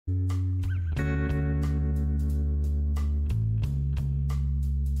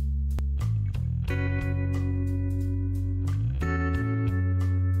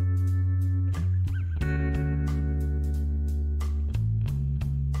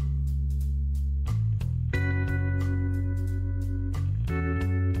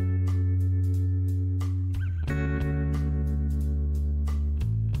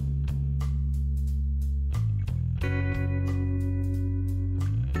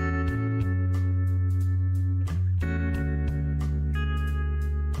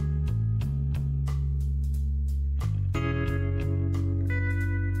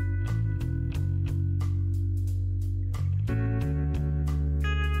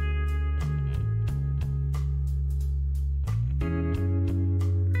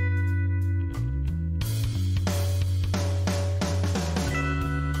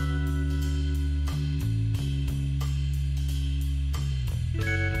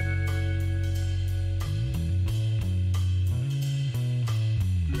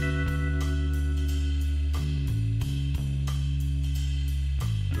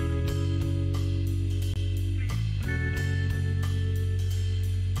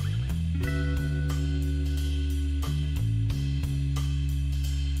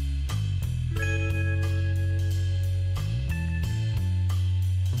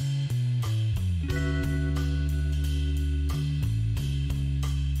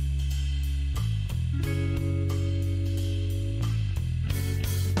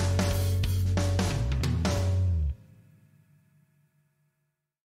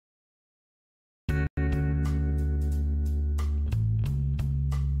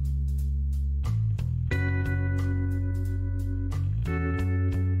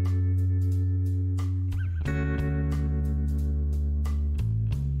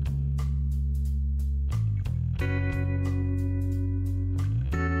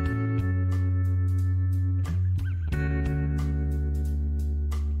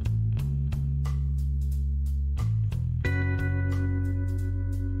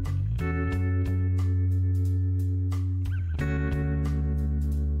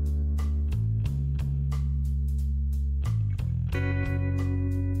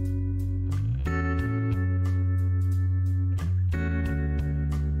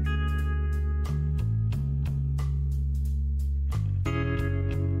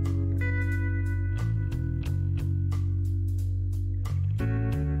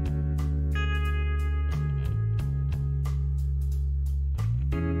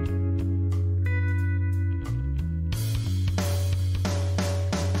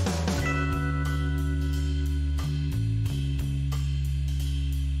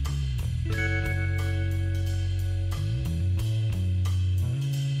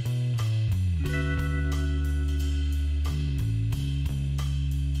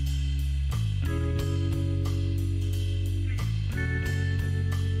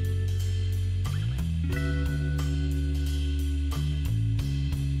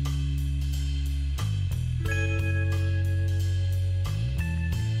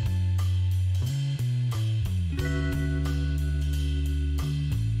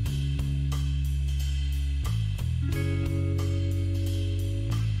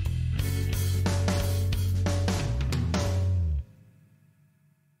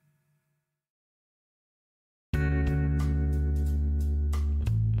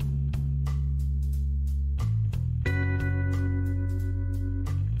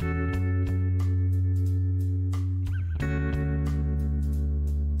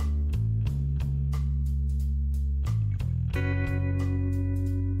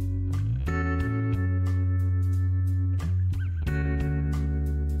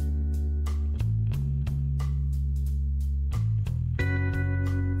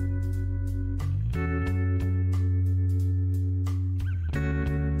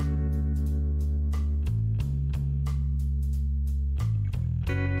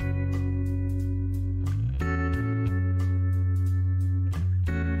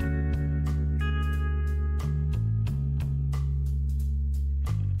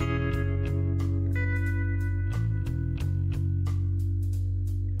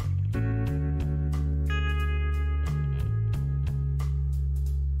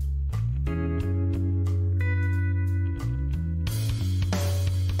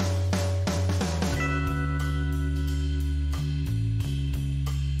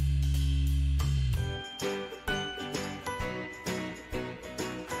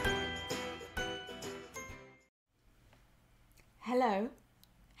Hello.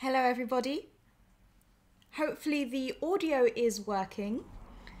 Hello everybody. Hopefully the audio is working.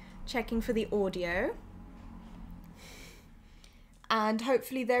 Checking for the audio. And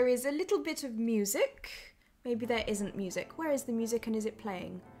hopefully there is a little bit of music. Maybe there isn't music. Where is the music and is it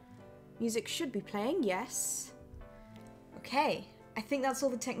playing? Music should be playing, yes. Okay, I think that's all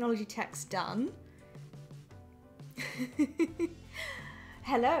the technology tech's done.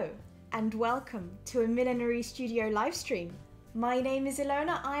 Hello and welcome to a Millinery Studio live stream. My name is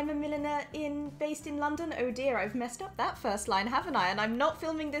Ilona, I'm a milliner based in London. Oh dear, I've messed up that first line, haven't I? And I'm not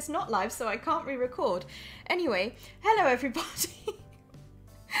filming this not live, so I can't re-record. Anyway, hello everybody.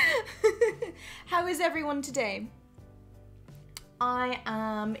 How is everyone today? I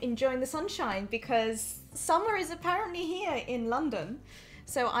am enjoying the sunshine because summer is apparently here in London.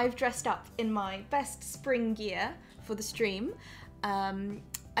 So I've dressed up in my best spring gear for the stream.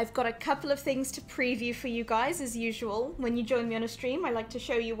 I've got a couple of things to preview for you guys as usual. When you join me on a stream, I like to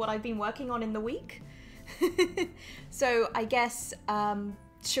show you what I've been working on in the week. So I guess,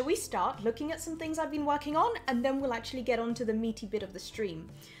 shall we start looking at some things I've been working on and then we'll actually get on to the meaty bit of the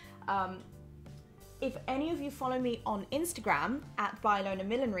stream. If any of you follow me on Instagram at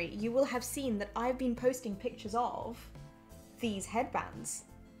 @ByIlonaMillinery, you will have seen that I've been posting pictures of these headbands.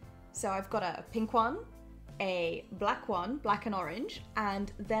 So I've got a pink one, a black one, black and orange,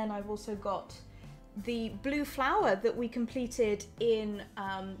 and then I've also got the blue flower that we completed in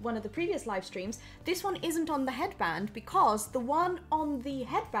one of the previous live streams. This one isn't on the headband because the one on the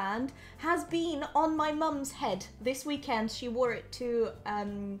headband has been on my mum's head this weekend. She wore it to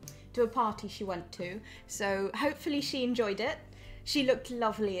a party she went to, so hopefully she enjoyed it. She looked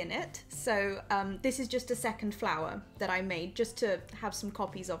lovely in it. So this is just a second flower that I made just to have some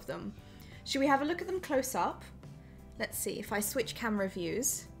copies of them. Should we have a look at them close up? Let's see if I switch camera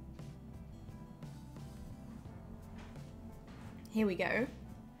views. Here we go.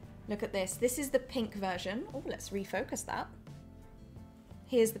 Look at this. This is the pink version. Oh, let's refocus that.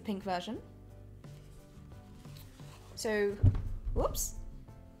 Here's the pink version. So, whoops.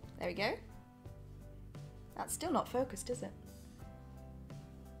 There we go. That's still not focused, is it?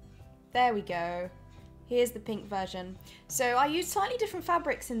 There we go. Here's the pink version. So I used slightly different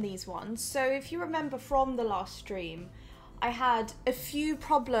fabrics in these ones. So if you remember from the last stream, I had a few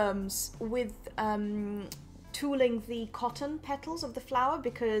problems with tooling the cotton petals of the flower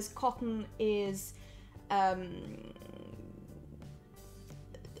because cotton is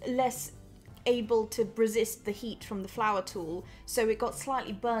less able to resist the heat from the flower tool. So it got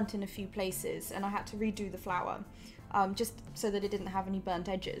slightly burnt in a few places and I had to redo the flower. Just so that it didn't have any burnt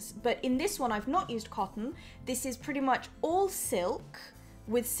edges. But in this one, I've not used cotton. This is pretty much all silk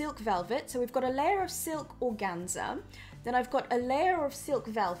with silk velvet. So we've got a layer of silk organza. Then I've got a layer of silk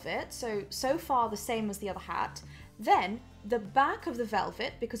velvet. So far the same as the other hat. Then the back of the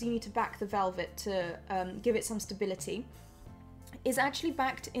velvet, because you need to back the velvet to give it some stability, is actually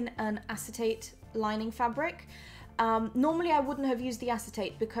backed in an acetate lining fabric. Normally I wouldn't have used the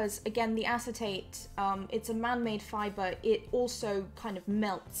acetate because, again, the acetate, it's a man-made fiber. It also kind of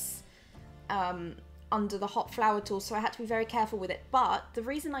melts under the hot flower tool, so I had to be very careful with it. But the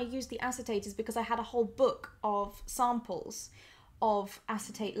reason I used the acetate is because I had a whole book of samples of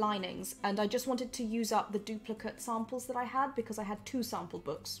acetate linings, and I just wanted to use up the duplicate samples that I had because I had two sample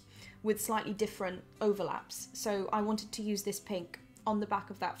books with slightly different overlaps. So I wanted to use this pink on the back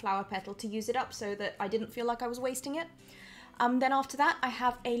of that flower petal to use it up so that I didn't feel like I was wasting it. Then after that I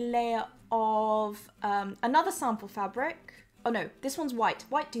have a layer of another sample fabric. Oh no, this one's white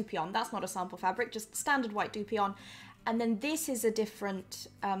dupion. That's not a sample fabric, just standard white dupion. And then this is a different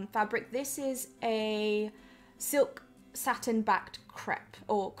fabric. This is a silk satin backed crepe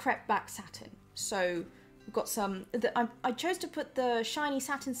or crepe back satin. So we've got some, I chose to put the shiny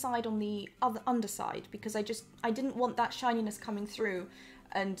satin side on the other underside because I didn't want that shininess coming through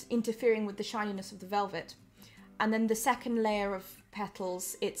and interfering with the shininess of the velvet. And then the second layer of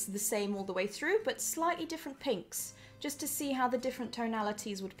petals, it's the same all the way through, but slightly different pinks, just to see how the different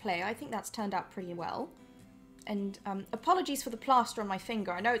tonalities would play. I think that's turned out pretty well. And apologies for the plaster on my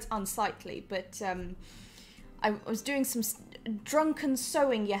finger. I know it's unsightly, but I was doing some drunken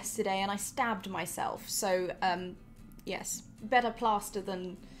sewing yesterday and I stabbed myself. So yes, better plaster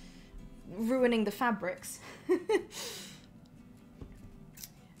than ruining the fabrics.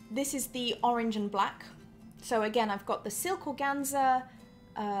 This is the orange and black. So again, I've got the silk organza,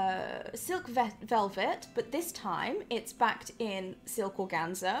 silk velvet, but this time it's backed in silk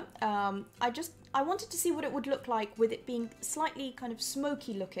organza. I wanted to see what it would look like with it being slightly kind of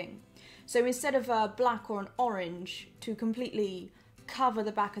smoky looking. So instead of a black or an orange to completely cover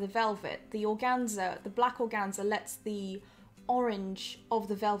the back of the velvet, the organza, the black organza lets the orange of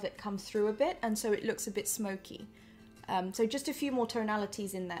the velvet come through a bit, and so it looks a bit smoky. So just a few more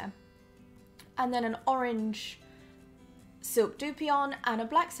tonalities in there. And then an orange silk dupion and a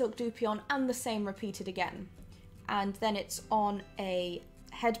black silk dupion, and the same repeated again. And then it's on a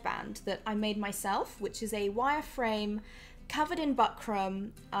headband that I made myself, which is a wireframe covered in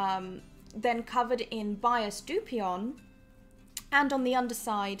buckram, then covered in bias dupion, and on the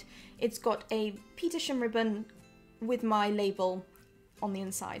underside it's got a Petersham ribbon with my label on the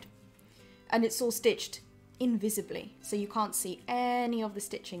inside, and it's all stitched invisibly, so you can't see any of the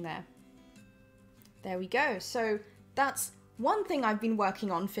stitching there. There we go. So that's one thing I've been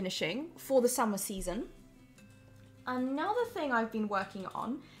working on finishing for the summer season. Another thing I've been working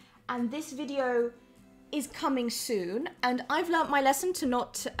on, and this video is coming soon, and I've learnt my lesson to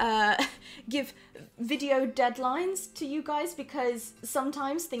not give video deadlines to you guys, because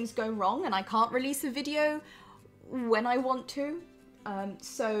sometimes things go wrong and I can't release a video when I want to.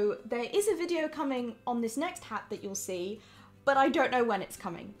 So there is a video coming on this next hat that you'll see, but I don't know when it's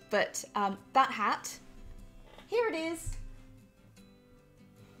coming. But that hat, here it is.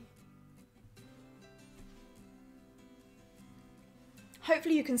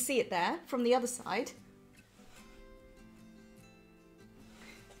 Hopefully you can see it there from the other side.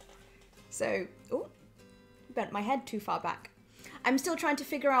 So, oh, bent my head too far back. I'm still trying to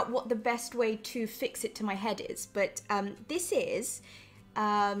figure out what the best way to fix it to my head is, but this is,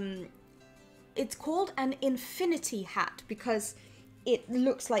 it's called an infinity hat because it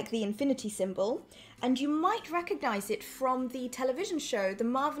looks like the infinity symbol, and you might recognize it from the television show The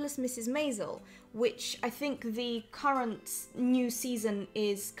Marvelous Mrs. Maisel, which I think the current new season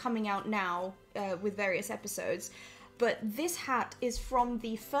is coming out now with various episodes. But this hat is from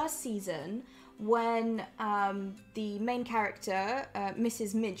the first season when the main character,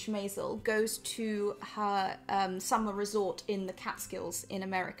 Mrs. Midge Maisel, goes to her summer resort in the Catskills in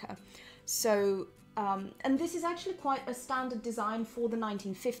America. So, and this is actually quite a standard design for the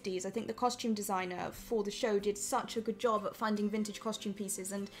 1950s. I think the costume designer for the show did such a good job at finding vintage costume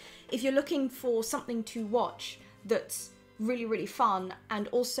pieces. And if you're looking for something to watch that's really, really fun and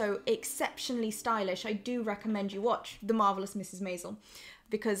also exceptionally stylish, I do recommend you watch The Marvelous Mrs. Maisel,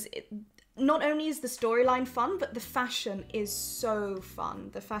 because not only is the storyline fun, but the fashion is so fun.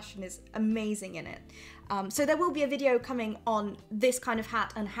 The fashion is amazing in it. So there will be a video coming on this kind of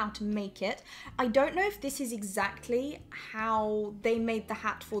hat and how to make it. I don't know if this is exactly how they made the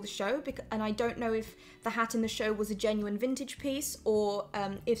hat for the show, and I don't know if the hat in the show was a genuine vintage piece or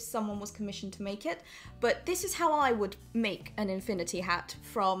if someone was commissioned to make it, but this is how I would make an infinity hat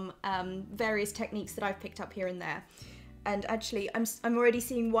from various techniques that I've picked up here and there. And actually, I'm already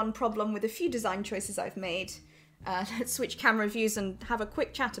seeing one problem with a few design choices I've made. Let's switch camera views and have a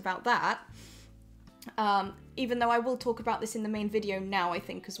quick chat about that. Even though I will talk about this in the main video now, I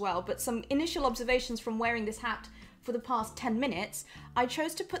think, as well. But some initial observations from wearing this hat for the past 10 minutes. I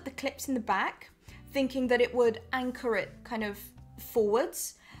chose to put the clips in the back, thinking that it would anchor it kind of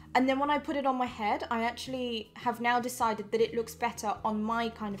forwards. And then when I put it on my head, I actually have now decided that it looks better on my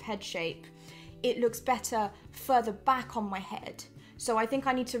kind of head shape. It looks better further back on my head. So I think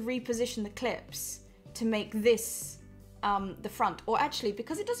I need to reposition the clips to make this the front. Or actually,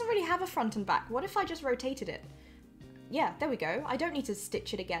 because it doesn't really have a front and back, what if I just rotated it? Yeah, there we go. I don't need to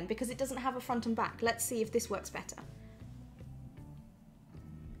stitch it again because it doesn't have a front and back. Let's see if this works better.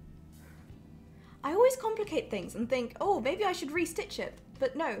 I always complicate things and think, oh, maybe I should restitch it.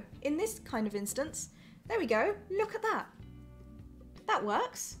 But no, in this kind of instance, there we go. Look at that. That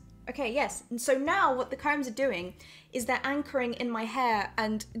works. Okay, yes. And so now what the combs are doing is they're anchoring in my hair,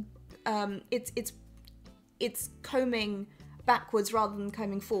 and it's combing backwards rather than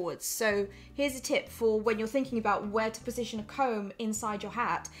combing forwards. So here's a tip for when you're thinking about where to position a comb inside your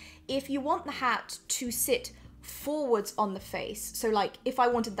hat. If you want the hat to sit forwards on the face, so like if I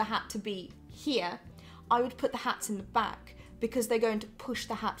wanted the hat to be here, I would put the hats in the back because they're going to push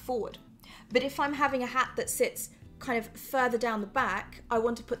the hat forward. But if I'm having a hat that sits kind of further down the back, I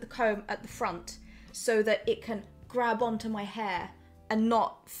want to put the comb at the front so that it can grab onto my hair and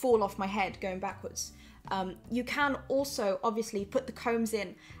not fall off my head going backwards. You can also obviously put the combs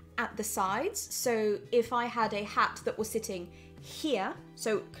in at the sides. So if I had a hat that was sitting here,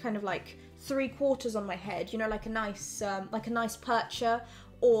 so kind of like 3/4 on my head, you know, like a nice percher,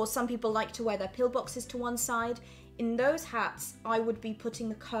 or some people like to wear their pillboxes to one side. In those hats, I would be putting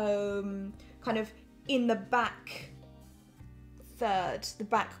the comb kind of in the back third, the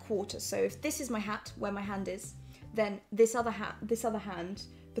back quarter. So if this is my hat where my hand is, then this other hand,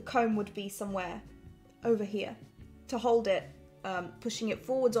 the comb would be somewhere over here to hold it, pushing it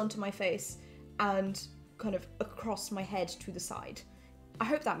forwards onto my face and kind of across my head to the side. I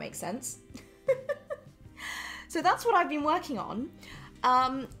hope that makes sense. So that's what I've been working on.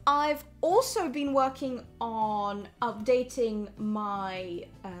 I've also been working on updating my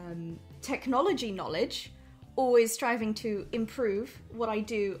technology knowledge, always striving to improve what I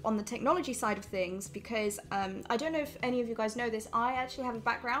do on the technology side of things, because I don't know if any of you guys know this, I actually have a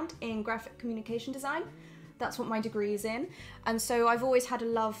background in graphic communication design. That's what my degree is in. And so I've always had a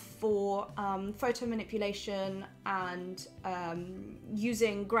love for photo manipulation and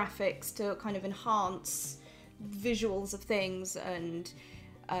using graphics to kind of enhance visuals of things, and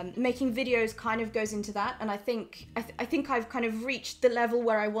making videos kind of goes into that. And I think I've kind of reached the level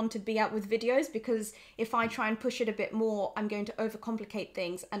where I want to be at with videos, because if I try and push it a bit more, I'm going to overcomplicate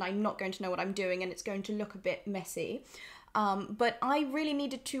things and I'm not going to know what I'm doing, and it's going to look a bit messy. But I really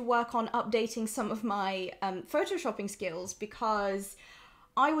needed to work on updating some of my photoshopping skills, because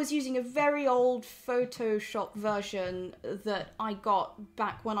I was using a very old Photoshop version that I got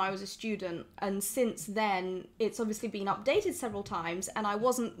back when I was a student, and since then it's obviously been updated several times, and I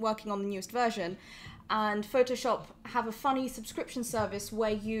wasn't working on the newest version. And Photoshop have a funny subscription service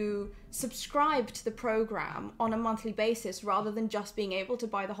where you subscribe to the program on a monthly basis rather than just being able to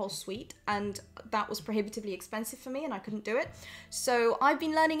buy the whole suite, and that was prohibitively expensive for me and I couldn't do it. So I've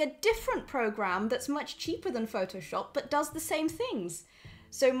been learning a different program that's much cheaper than Photoshop but does the same things.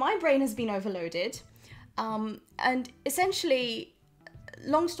 So my brain has been overloaded, and essentially,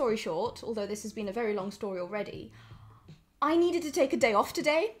 long story short, although this has been a very long story already, I needed to take a day off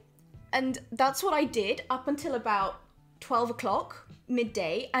today, and that's what I did up until about 12 o'clock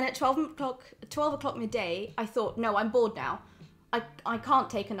midday. And at 12 o'clock midday, I thought, no, I'm bored now. I can't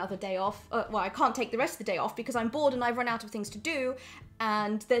take another day off. Well, I can't take the rest of the day off because I'm bored and I've run out of things to do.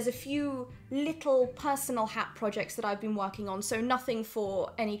 And there's a few little personal hat projects that I've been working on. So nothing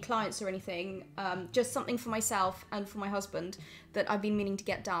for any clients or anything, just something for myself and for my husband that I've been meaning to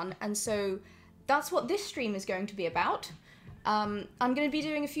get done. And so that's what this stream is going to be about. I'm going to be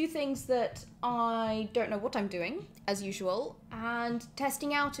doing a few things that I don't know what I'm doing, as usual, and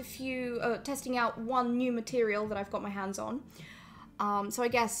testing out one new material that I've got my hands on. So I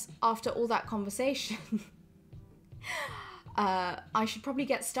guess after all that conversation, I should probably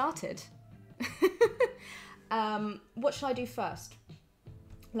get started. What should I do first?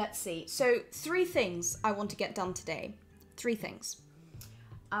 Let's see. So 3 things I want to get done today. 3 things.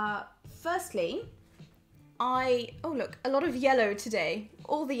 Firstly, oh look, a lot of yellow today,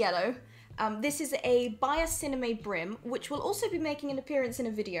 all the yellow. This is a Sinamay brim, which will also be making an appearance in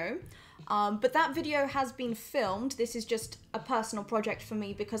a video. But that video has been filmed. This is just a personal project for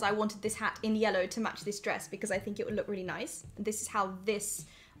me because I wanted this hat in yellow to match this dress because I think it would look really nice. This is how this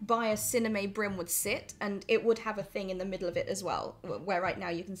Sinamay brim would sit, and it would have a thing in the middle of it as well, where right now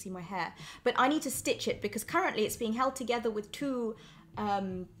you can see my hair. But I need to stitch it because currently it's being held together with 2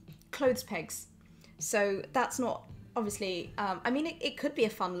 clothes pegs. So that's not, obviously, I mean, it could be a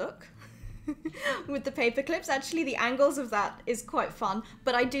fun look with the paper clips. Actually, the angles of that is quite fun,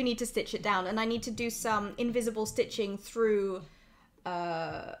 but I do need to stitch it down, and I need to do some invisible stitching through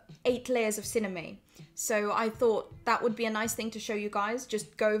 8 layers of Sinamay. So I thought that would be a nice thing to show you guys,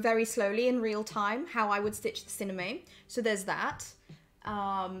 just go very slowly in real time how I would stitch the Sinamay. So there's that.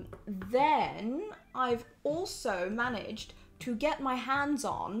 Then I've also managed to get my hands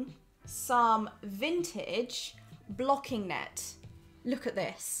on some vintage blocking net. Look at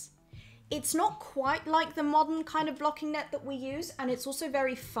this. It's not quite like the modern kind of blocking net that we use, and it's also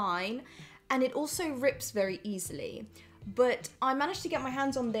very fine, and it also rips very easily. But I managed to get my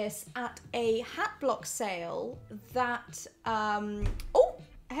hands on this at a hat block sale that, oh,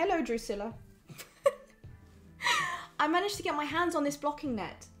 hello Drusilla. I managed to get my hands on this blocking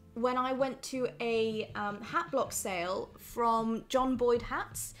net when I went to a hat block sale from John Boyd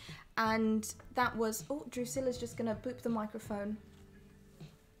Hats. And that was, oh, Drusilla's just gonna boop the microphone.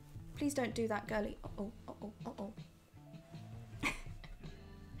 Please don't do that, girly. Uh-oh.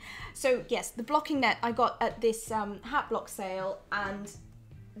 So yes, the blocking net I got at this hat block sale, and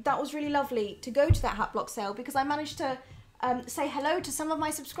that was really lovely to go to that hat block sale because I managed to say hello to some of my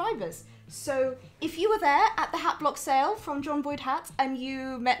subscribers. So if you were there at the hat block sale from John Boyd Hats and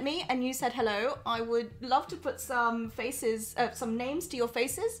you met me and you said hello, I would love to put some faces, some names to your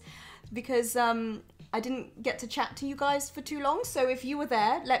faces, because I didn't get to chat to you guys for too long. So if you were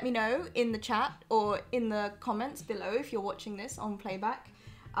there, let me know in the chat or in the comments below if you're watching this on playback.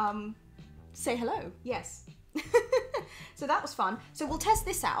 Say hello, yes. So that was fun. So we'll test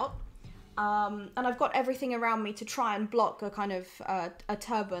this out. And I've got everything around me to try and block a kind of a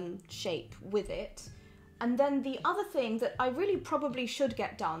turban shape with it. And then the other thing that I really probably should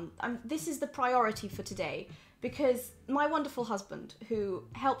get done, this is the priority for today, because my wonderful husband, who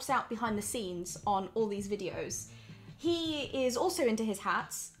helps out behind the scenes on all these videos, he is also into his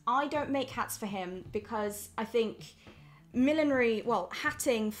hats. I don't make hats for him because I think millinery, well,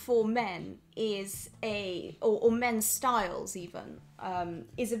 hatting for men is or men's styles even,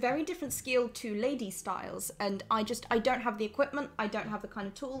 is a very different skill to lady styles, and I don't have the equipment, I don't have the kind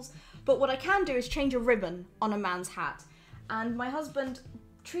of tools, but what I can do is change a ribbon on a man's hat. And my husband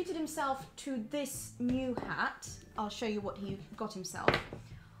treated himself to this new hat. I'll show you what he got himself.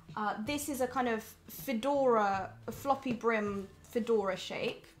 This is a kind of fedora, a floppy brim fedora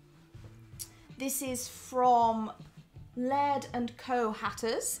shape. This is from Laird & Co.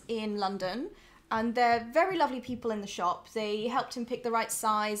 Hatters in London, and they're very lovely people in the shop. They helped him pick the right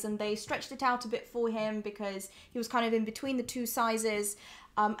size, and they stretched it out a bit for him because he was kind of in between the two sizes.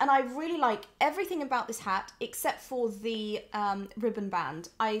 And I really like everything about this hat except for the ribbon band.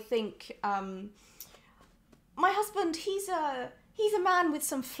 I think my husband, he's a man with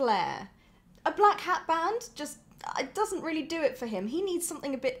some flair. A black hat band just it doesn't really do it for him. He needs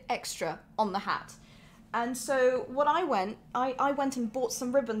something a bit extra on the hat. And so what I went and bought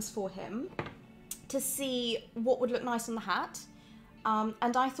some ribbons for him to see what would look nice on the hat.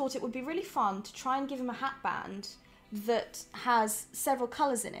 And I thought it would be really fun to try and give him a hat band that has several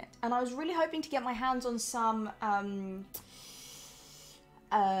colours in it. And I was really hoping to get my hands on some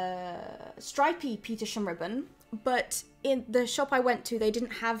stripy Petersham ribbon, but in the shop I went to, they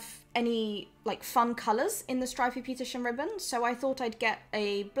didn't have any like fun colours in the stripy Petersham ribbon, so I thought I'd get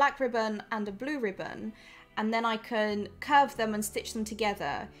a black ribbon and a blue ribbon, and then I can curve them and stitch them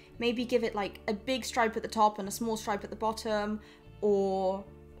together. Maybe give it like a big stripe at the top and a small stripe at the bottom, or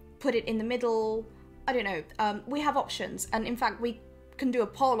put it in the middle. I don't know. We have options, and in fact we can do a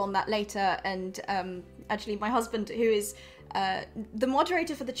poll on that later, and actually my husband, who is the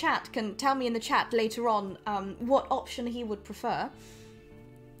moderator for the chat, can tell me in the chat later on what option he would prefer.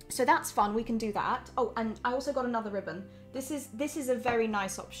 So that's fun, we can do that. Oh, and I also got another ribbon. This is a very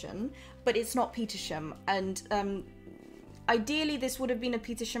nice option, but it's not Petersham, and ideally this would have been a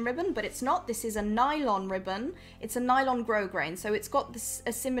Petersham ribbon, but it's not. This is a nylon ribbon. It's a nylon grosgrain, so it's got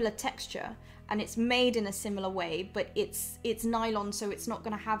a similar texture, and it's made in a similar way, but it's nylon, so it's not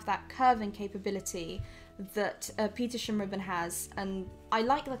going to have that curving capability that a Petersham ribbon has. And I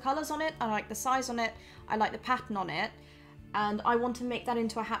like the colours on it, I like the size on it, I like the pattern on it, and I want to make that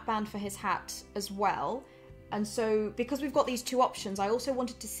into a hat band for his hat as well. And so because we've got these two options, I also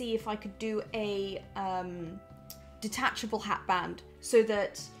wanted to see if I could do a detachable hat band so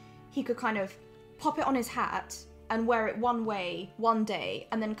that he could kind of pop it on his hat and wear it one way one day,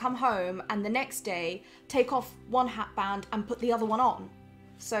 and then come home and the next day take off one hat band and put the other one on.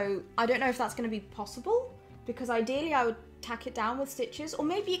 So I don't know if that's going to be possible, because ideally I would tack it down with stitches, or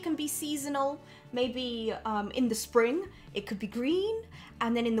maybe it can be seasonal. Maybe in the spring it could be green,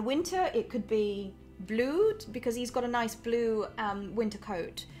 and then in the winter it could be blue, because he's got a nice blue winter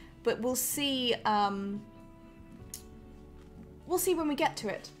coat. But we'll see. We'll see when we get to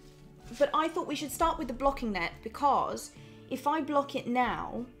it. But I thought we should start with the blocking net, because if I block it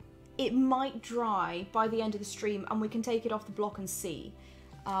now, it might dry by the end of the stream and we can take it off the block and see.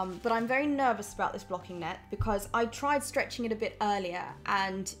 But I'm very nervous about this blocking net because I tried stretching it a bit earlier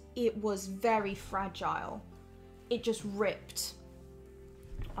and it was very fragile. It just ripped.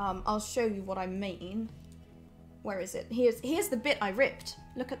 I'll show you what I mean. Where is it? Here's the bit I ripped.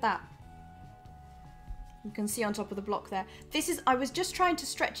 Look at that. You can see on top of the block there. I was just trying to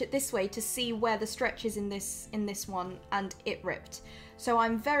stretch it this way to see where the stretch is in this one, and it ripped. So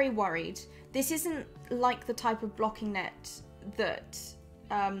I'm very worried. This isn't like the type of blocking net that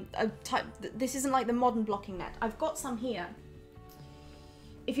this isn't like the modern blocking net. I've got some here.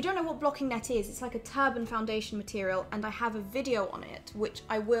 If you don't know what blocking net is, it's like a turban foundation material, and I have a video on it which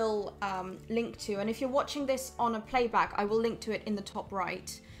I will link to, and if you're watching this on a playback, I will link to it in the top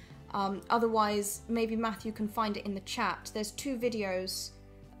right. Otherwise, maybe Matthew can find it in the chat. There's two videos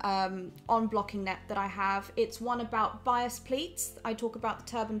on blocking net that I have. It's one about bias pleats. I talk about the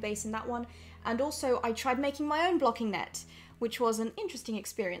turban base in that one. And also I tried making my own blocking net, which was an interesting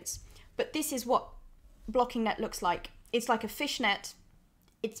experience. But this is what blocking net looks like. It's like a fishnet.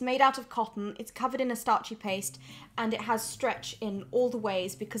 It's made out of cotton. It's covered in a starchy paste, and it has stretch in all the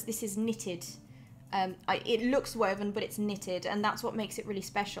ways because this is knitted. It looks woven, but it's knitted, and that's what makes it really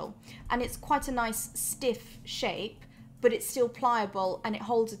special. And it's quite a nice stiff shape, but it's still pliable, and it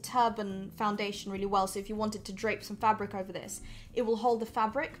holds a turban foundation really well. So if you wanted to drape some fabric over this, it will hold the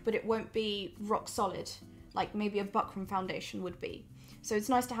fabric, but it won't be rock solid, like maybe a buckram foundation would be. So it's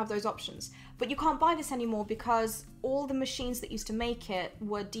nice to have those options. But you can't buy this anymore because all the machines that used to make it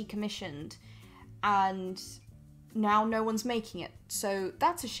were decommissioned, and now no one's making it. So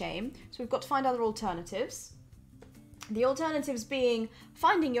that's a shame. So we've got to find other alternatives. The alternatives being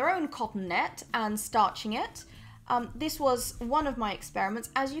finding your own cotton net and starching it. This was one of my experiments.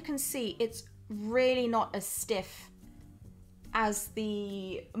 As you can see, it's really not as stiff as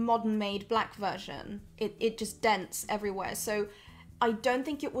the modern made black version. It just dents everywhere. So I don't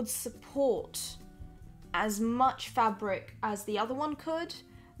think it would support as much fabric as the other one could.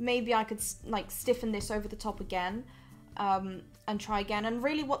 Maybe I could like stiffen this over the top again and try again. And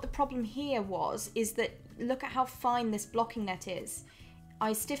really what the problem here is that look at how fine this blocking net is.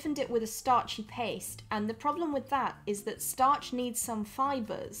 I stiffened it with a starchy paste, and the problem with that is that starch needs some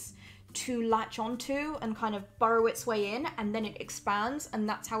fibers to latch onto and kind of burrow its way in, and then it expands, and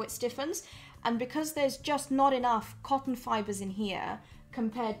that's how it stiffens. And because there's just not enough cotton fibers in here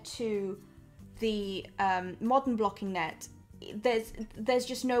compared to the modern blocking net, there's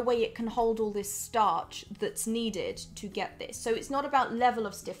just no way it can hold all this starch that's needed to get this. So it's not about level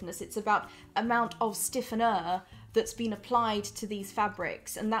of stiffness, it's about amount of stiffener that's been applied to these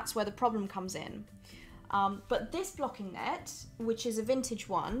fabrics, and that's where the problem comes in. But this blocking net, which is a vintage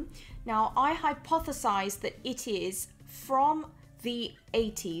one, now I hypothesize that it is from the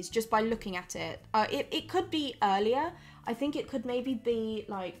 80s just by looking at it. It could be earlier. I think it could maybe be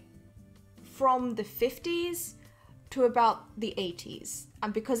like from the 50s to about the 80s.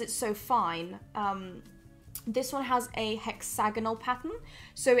 And because it's so fine, this one has a hexagonal pattern,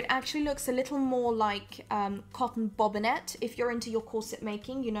 so it actually looks a little more like cotton bobinette. If you're into your corset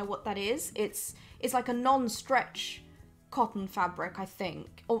making, you know what that is. It's like a non-stretch cotton fabric, I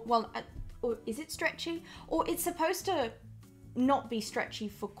think. Or well, or is it stretchy? Or it's supposed to not be stretchy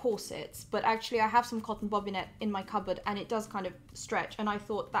for corsets, but actually I have some cotton bobinette in my cupboard and it does kind of stretch, and I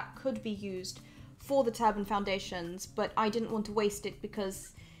thought that could be used for the turban foundations, but I didn't want to waste it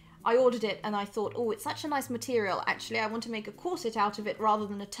because I ordered it and I thought, oh, it's such a nice material. Actually, I want to make a corset out of it rather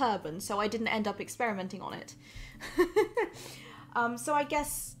than a turban, so I didn't end up experimenting on it. So I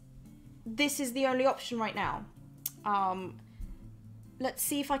guess this is the only option right now. Let's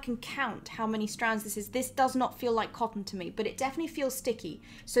see if I can count how many strands this is. This does not feel like cotton to me, but it definitely feels sticky.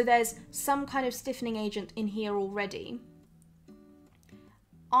 So there's some kind of stiffening agent in here already.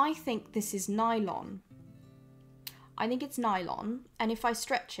 I think this is nylon. I think it's nylon, and if I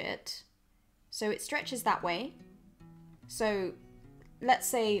stretch it, so it stretches that way. So let's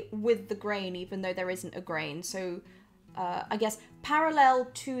say with the grain, even though there isn't a grain. So I guess parallel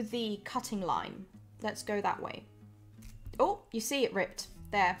to the cutting line. Let's go that way. Oh, you see it ripped.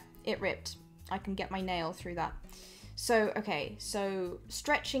 There, it ripped. I can get my nail through that. So, okay, so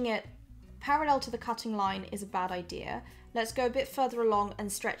stretching it parallel to the cutting line is a bad idea. Let's go a bit further along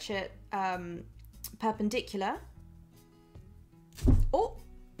and stretch it perpendicular. Oh,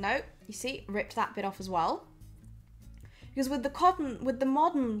 no, you see, ripped that bit off as well. Because with the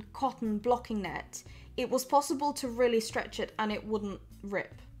modern cotton blocking net, it was possible to really stretch it and it wouldn't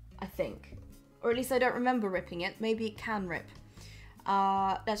rip, I think. Or at least I don't remember ripping it. Maybe it can rip.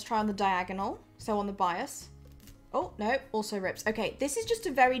 Let's try on the diagonal, so on the bias. Oh, no, also rips. Okay, this is just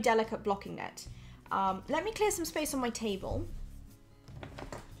a very delicate blocking net. Let me clear some space on my table.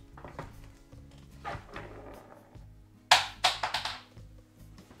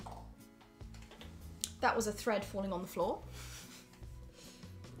 That was a thread falling on the floor.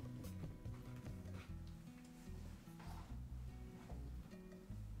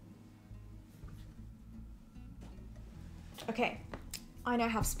 Okay, I now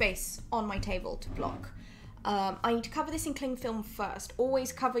have space on my table to block. I need to cover this in cling film first.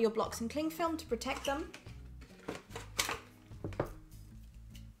 Always cover your blocks in cling film to protect them.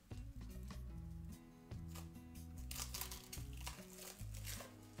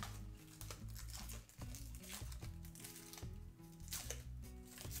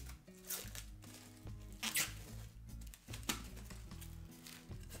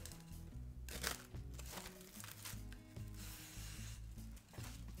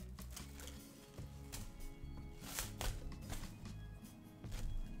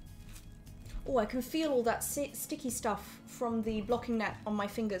 Oh, I can feel all that sticky stuff from the blocking net on my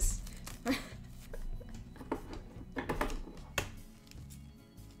fingers.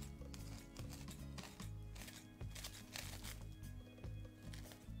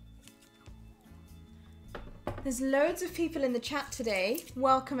 There's loads of people in the chat today.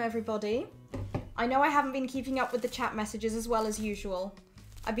 Welcome, everybody. I know I haven't been keeping up with the chat messages as well as usual.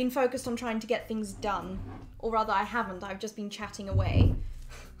 I've been focused on trying to get things done. Or rather, I haven't. I've just been chatting away.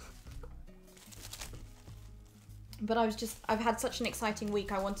 But I've had such an exciting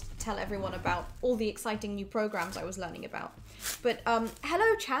week. I wanted to tell everyone about all the exciting new programs I was learning about. But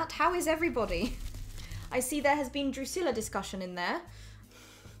hello chat, how is everybody? I see there has been Drusilla discussion in there.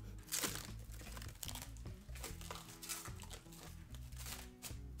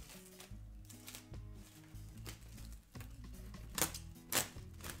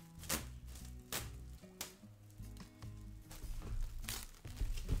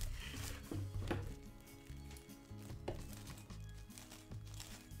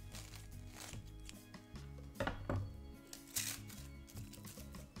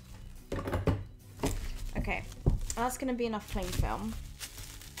 Okay, that's going to be enough cling film.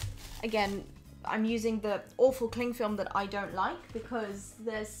 Again, I'm using the awful cling film that I don't like because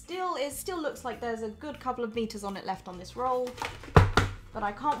it still looks like there's a good couple of meters on it left on this roll. But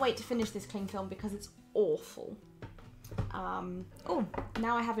I can't wait to finish this cling film because it's awful. Oh,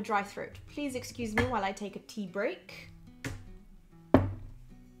 now I have a dry throat. Please excuse me while I take a tea break.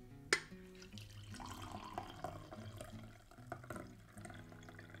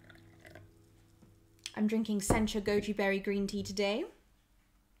 I'm drinking Sencha Goji Berry Green Tea today.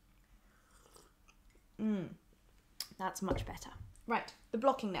 That's much better. Right, the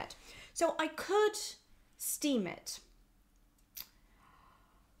blocking net. So I could steam it.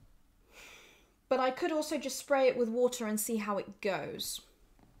 But I could also just spray it with water and see how it goes.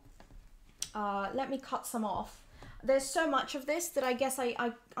 Let me cut some off. There's so much of this that I guess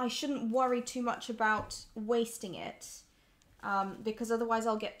I shouldn't worry too much about wasting it. Because otherwise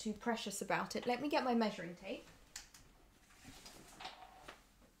I'll get too precious about it. Let me get my measuring tape.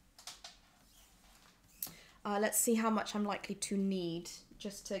 Let's see how much I'm likely to need,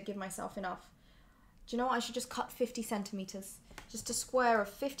 just to give myself enough. Do you know what? I should just cut 50 centimeters. Just a square of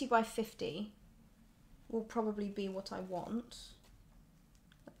 50 by 50 will probably be what I want.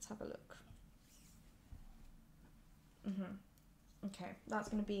 Let's have a look. Okay, that's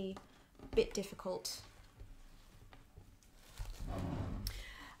going to be a bit difficult.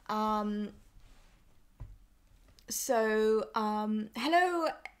 Hello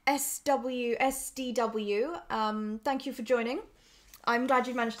SDW, thank you for joining. I'm glad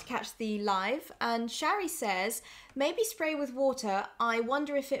you managed to catch the live. And Shari says, maybe spray with water. I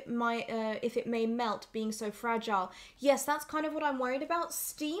wonder if it may melt being so fragile. Yes, that's kind of what I'm worried about.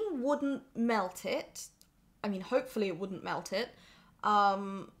 Steam wouldn't melt it. I mean, hopefully it wouldn't melt it.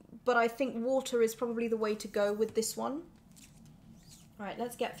 But I think water is probably the way to go with this one. Right,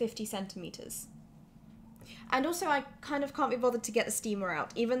 let's get 50 centimeters. And also I kind of can't be bothered to get the steamer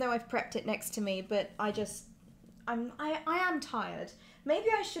out, even though I've prepped it next to me, but I am tired. Maybe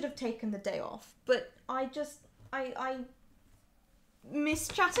I should have taken the day off, but I miss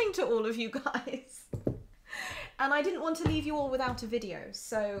chatting to all of you guys. And I didn't want to leave you all without a video,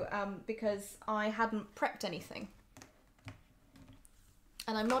 so, because I hadn't prepped anything.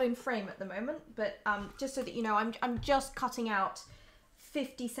 And I'm not in frame at the moment, but just so that you know, I'm just cutting out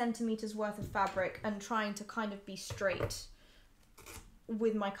 50 centimeters worth of fabric and trying to kind of be straight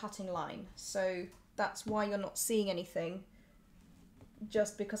with my cutting line. So that's why you're not seeing anything,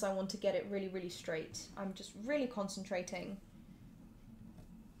 just because I want to get it really, really straight. I'm just really concentrating.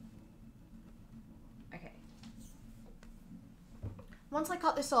 Okay. Once I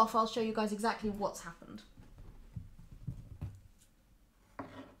cut this off, I'll show you guys exactly what's happened.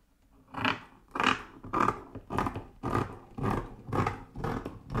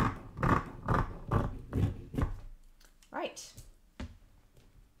 Right.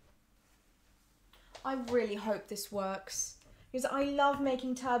 I really hope this works, because I love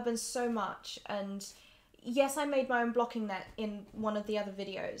making turbans so much, and yes, I made my own blocking net in one of the other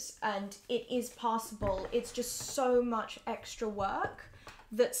videos, and it is passable. It's just so much extra work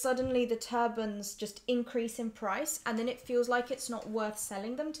that suddenly the turbans just increase in price, and then it feels like it's not worth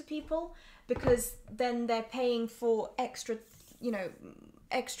selling them to people, because then they're paying for extra, you know,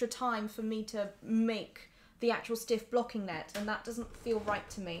 extra time for me to make the actual stiff blocking net, and that doesn't feel right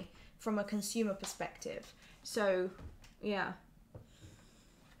to me from a consumer perspective. So yeah,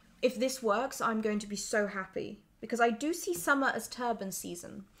 if this works, I'm going to be so happy, because I do see summer as turban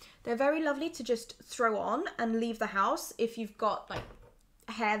season. They're very lovely to just throw on and leave the house if you've got like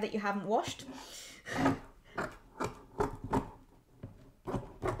hair that you haven't washed.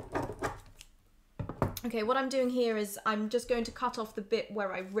 Okay, what I'm doing here is I'm just going to cut off the bit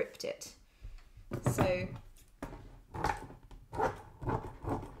where I ripped it. So,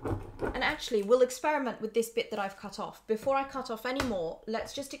 and actually we'll experiment with this bit that I've cut off. Before I cut off any more,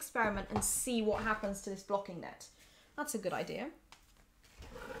 let's just experiment and see what happens to this blocking net. That's a good idea.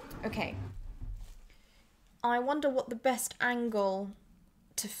 Okay. I wonder what the best angle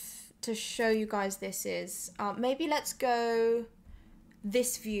to show you guys this is, maybe let's go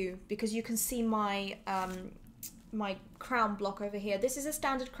this view, because you can see my my crown block over here. This is a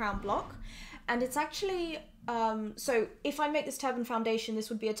standard crown block, and it's actually so if I make this turban foundation, this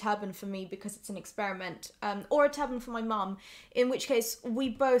would be a turban for me because it's an experiment, or a turban for my mum, in which case we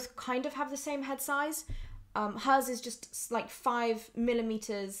both kind of have the same head size. Hers is just like 5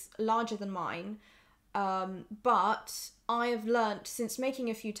 millimeters larger than mine, but I have learnt since making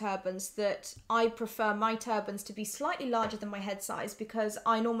a few turbans that I prefer my turbans to be slightly larger than my head size, because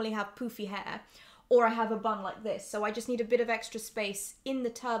I normally have poofy hair, or I have a bun like this, so I just need a bit of extra space in the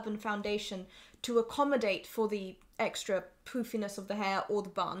turban foundation to accommodate for the extra poofiness of the hair or the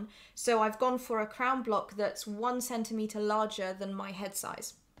bun. So I've gone for a crown block that's 1 centimeter larger than my head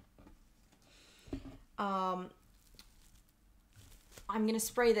size. I'm going to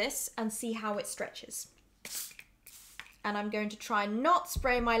spray this and see how it stretches. And I'm going to try not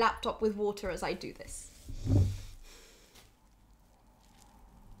spray my laptop with water as I do this.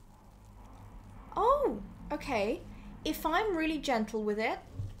 Oh, okay. If I'm really gentle with it,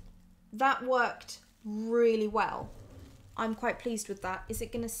 that worked really well. I'm quite pleased with that. Is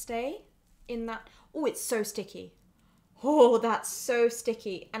it going to stay in that? Oh, it's so sticky. Oh, that's so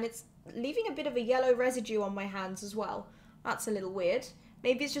sticky. And it's leaving a bit of a yellow residue on my hands as well. That's a little weird.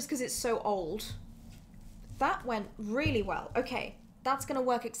 Maybe it's just because it's so old. That went really well. Okay, that's going to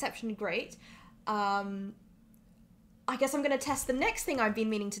work exceptionally great. I guess I'm going to test the next thing I've been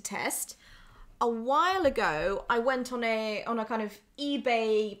meaning to test. A while ago, I went on a kind of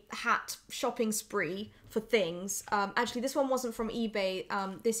eBay hat shopping spree for things. Actually, this one wasn't from eBay.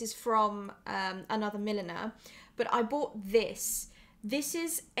 This is from another milliner. But I bought this. This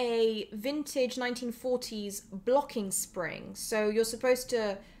is a vintage 1940s blocking spring. So you're supposed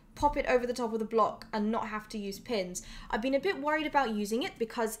to pop it over the top of the block and not have to use pins. I've been a bit worried about using it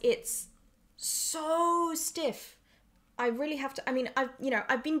because it's so stiff. I really have to, I mean,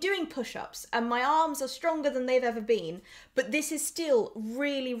 I've been doing push-ups and my arms are stronger than they've ever been, but this is still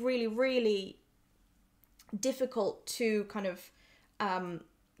really, really, really difficult to kind of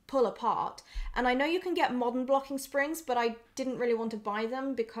pull apart. And I know you can get modern blocking springs, but I didn't really want to buy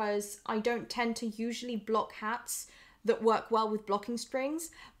them because I don't tend to usually block hats that work well with blocking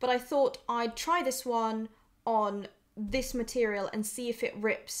springs. But I thought I'd try this one on this material and see if it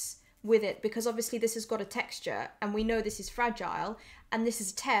rips with it, because obviously this has got a texture and we know this is fragile and this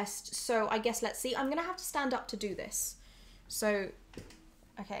is a test. So I guess let's see. I'm gonna have to stand up to do this. So,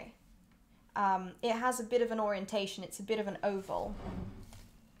 okay. It has a bit of an orientation. It's a bit of an oval.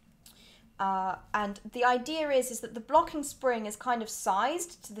 And the idea is that the blocking spring is kind of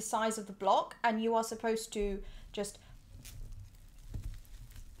sized to the size of the block, and you are supposed to just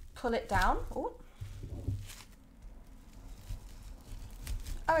pull it down. Ooh.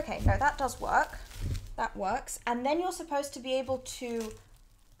 Oh, okay, no, that does work. That works. And then you're supposed to be able to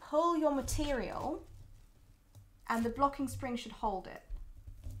pull your material and the blocking spring should hold it.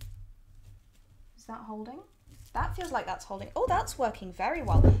 Is that holding? That feels like that's holding. Oh, that's working very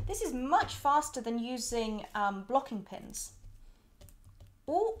well. This is much faster than using blocking pins.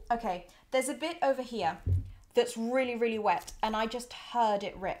 Oh, okay. There's a bit over here that's really, really wet and I just heard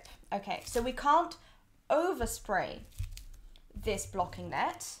it rip. Okay, so we can't overspray this blocking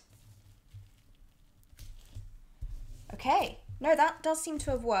net. Okay, no, that does seem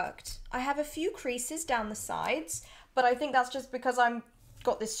to have worked. I have a few creases down the sides, but I think that's just because I'm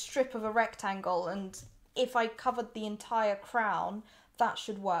got this strip of a rectangle, and if I covered the entire crown, that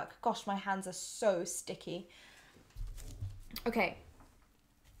should work. Gosh, my hands are so sticky. Okay,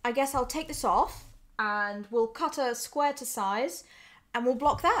 I guess I'll take this off and we'll cut a square to size and we'll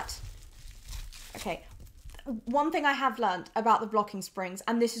block that. Okay, one thing I have learned about the blocking springs,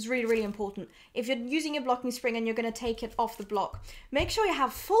 and this is really, really important, if you're using a blocking spring and you're going to take it off the block, make sure you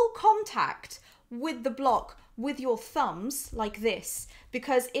have full contact with the block with your thumbs like this,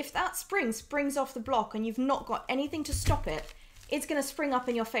 because if that spring springs off the block and you've not got anything to stop it, it's going to spring up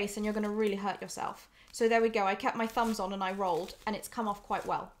in your face and you're going to really hurt yourself. So there we go. I kept my thumbs on and I rolled and it's come off quite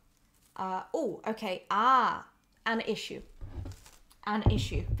well. Oh, okay. An issue.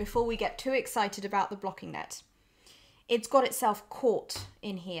 Before we get too excited about the blocking net. It's got itself caught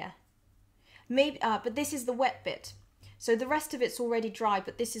in here. Maybe, but this is the wet bit. So the rest of it's already dry,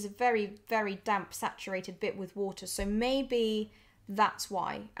 but this is a very, very damp, saturated bit with water. So maybe that's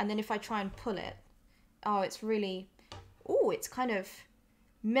why. And then if I try and pull it, oh, it's really, oh, it's kind of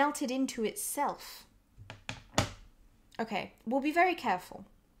melted into itself. Okay, we'll be very careful,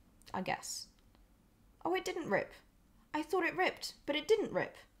 I guess. Oh, it didn't rip. I thought it ripped, but it didn't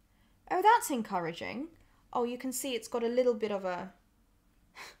rip. Oh, that's encouraging. Oh, you can see it's got a little bit of a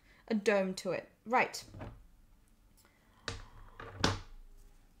a dome to it. Right.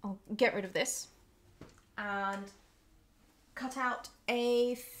 I'll get rid of this and cut out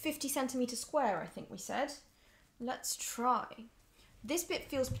a 50 centimeter square, I think we said. Let's try. This bit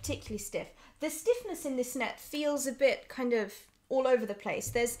feels particularly stiff. The stiffness in this net feels a bit kind of all over the place.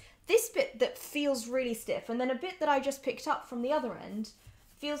 There's this bit that feels really stiff, and then a bit that I just picked up from the other end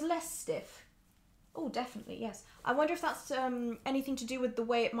feels less stiff. Oh, definitely, yes. I wonder if that's anything to do with the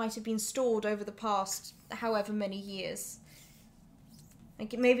way it might have been stored over the past however many years.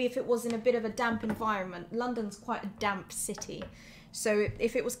 Like maybe if it was in a bit of a damp environment. London's quite a damp city, so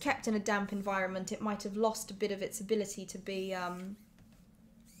if it was kept in a damp environment, it might have lost a bit of its ability to be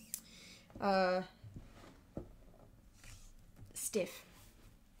stiff.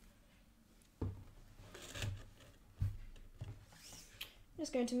 I'm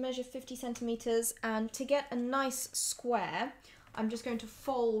just going to measure 50 centimeters, and to get a nice square, I'm just going to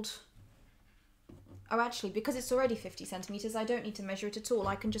fold. Oh, actually, because it's already 50 centimeters, I don't need to measure it at all.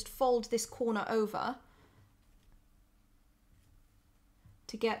 I can just fold this corner over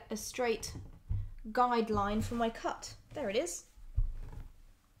to get a straight guideline for my cut. There it is.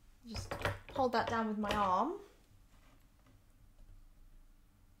 Just hold that down with my arm.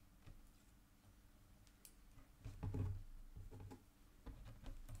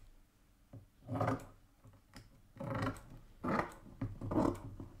 Have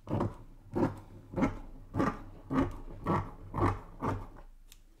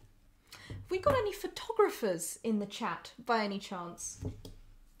we got any photographers in the chat by any chance?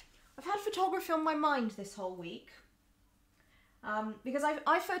 I've had photography on my mind this whole week because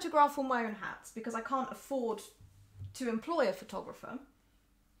I photograph all my own hats because I can't afford to employ a photographer,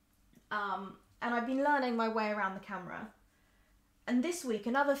 and I've been learning my way around the camera. And this week,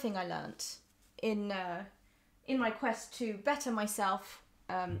 another thing I learnt in my quest to better myself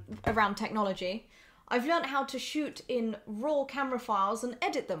around technology, I've learnt how to shoot in raw camera files and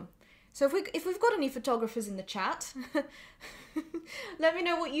edit them. So if we've got any photographers in the chat, let me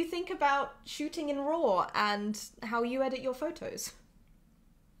know what you think about shooting in RAW and how you edit your photos.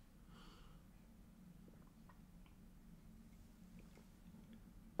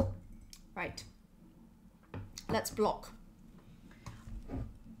 Right, let's block.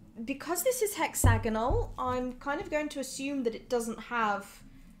 Because this is hexagonal, I'm kind of going to assume that it doesn't have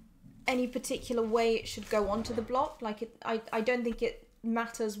any particular way it should go onto the block. Like I don't think it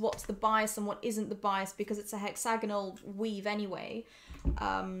matters what's the bias and what isn't the bias because it's a hexagonal weave anyway.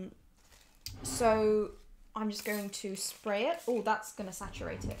 So I'm just going to spray it. Oh, that's going to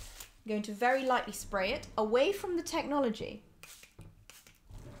saturate it. I'm going to very lightly spray it away from the technology.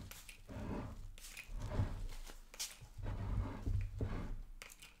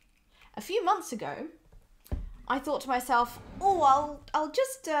 A few months ago, I thought to myself, oh, I'll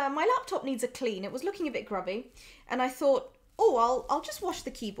just, my laptop needs a clean. It was looking a bit grubby. And I thought, oh, I'll just wash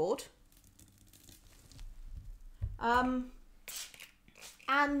the keyboard. I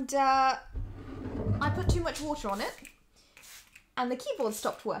put too much water on it and the keyboard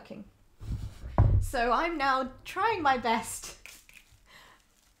stopped working. So I'm now trying my best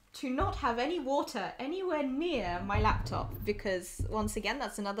to not have any water anywhere near my laptop because, once again,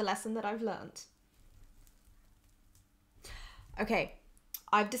 that's another lesson that I've learned. Okay,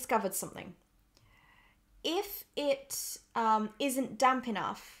 I've discovered something. If it isn't damp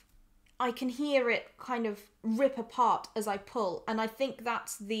enough, I can hear it kind of rip apart as I pull, and I think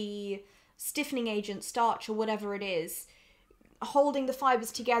that's the stiffening agent, starch or whatever it is, holding the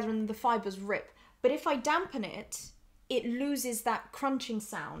fibres together and the fibres rip. But if I dampen it, it loses that crunching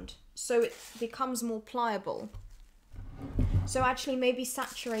sound, so it becomes more pliable. So actually maybe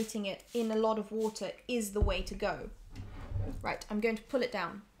saturating it in a lot of water is the way to go. Right, I'm going to pull it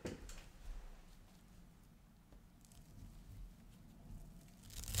down.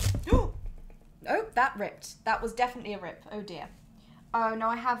 Oh, that ripped. That was definitely a rip. Oh dear. Oh no,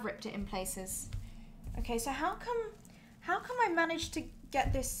 I have ripped it in places. Okay, so how come I managed to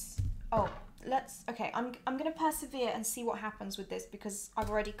get this? Oh, okay, I'm going to persevere and see what happens with this because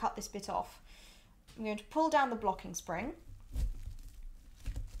I've already cut this bit off. I'm going to pull down the blocking spring.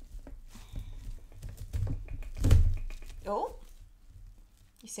 Oh,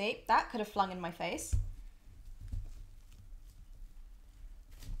 you see, that could have flung in my face.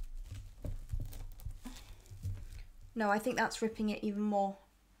 No, I think that's ripping it even more.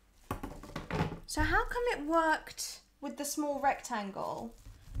 So how come it worked with the small rectangle,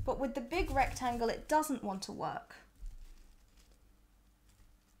 but with the big rectangle it doesn't want to work?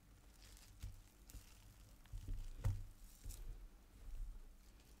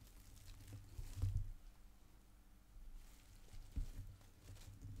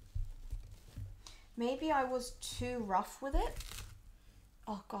 maybe I was too rough with it.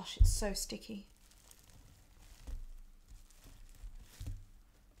 Oh gosh, it's so sticky.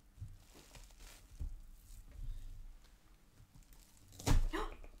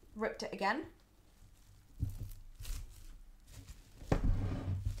 Ripped it again.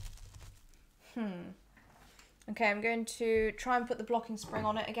 Okay, I'm going to try and put the blocking spring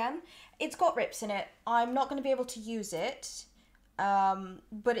on it again. It's got rips in it. I'm not going to be able to use it,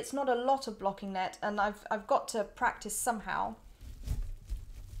 but it's not a lot of blocking net, and I've got to practice somehow.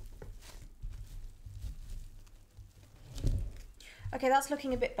 Okay, that's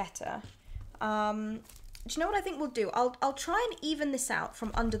looking a bit better. Do you know what I think we'll do? I'll try and even this out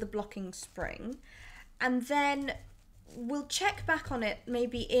from under the blocking spring, and then we'll check back on it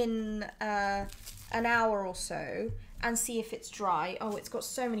maybe in an hour or so and see if it's dry. Oh, it's got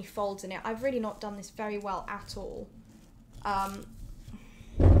so many folds in it. I've really not done this very well at all. I'm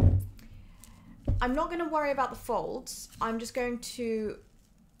not going to worry about the folds. I'm just going to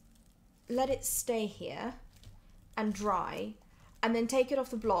let it stay here and dry, and then take it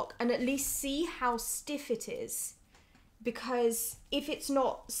off the block and at least see how stiff it is, because if it's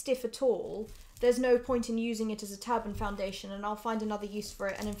not stiff at all, there's no point in using it as a turban foundation, and I'll find another use for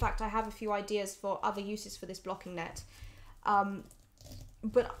it. And in fact, I have a few ideas for other uses for this blocking net.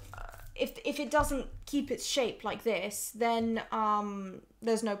 But if it doesn't keep its shape like this, then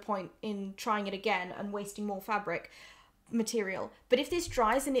there's no point in trying it again and wasting more fabric material. But if this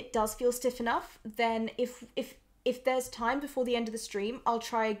dries and it does feel stiff enough, then if there's time before the end of the stream, I'll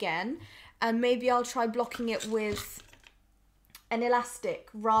try again, and maybe I'll try blocking it with an elastic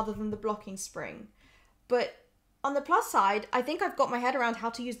rather than the blocking spring. But on the plus side, I think I've got my head around how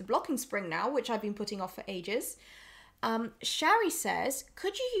to use the blocking spring now, which I've been putting off for ages. Shari says,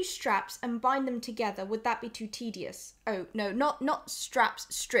 could you use straps and bind them together? Would that be too tedious? Oh, no, not straps,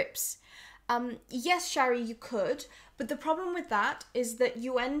 strips. Yes, Shari, you could, but the problem with that is that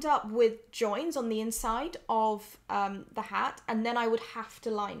you end up with joins on the inside of the hat, and then I would have to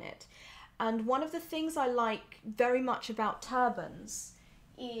line it. And one of the things I like very much about turbans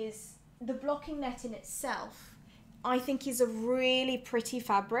is the blocking net in itself. I think is a really pretty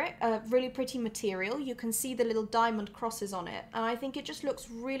fabric, a really pretty material. You can see the little diamond crosses on it, and I think it just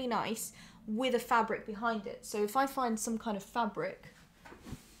looks really nice with a fabric behind it. So if I find some kind of fabric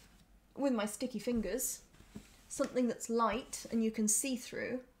with my sticky fingers, something that's light and you can see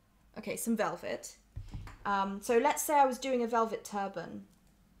through, okay, some velvet. So let's say I was doing a velvet turban,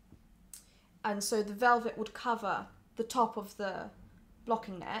 and so the velvet would cover the top of the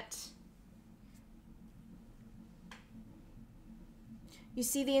blocking net. You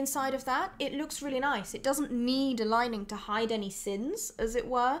see the inside of that? It looks really nice. It doesn't need a lining to hide any sins, as it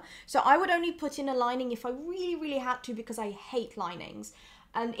were. So I would only put in a lining if I really, really had to, because I hate linings.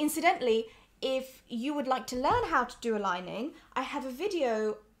 And incidentally, if you would like to learn how to do a lining, I have a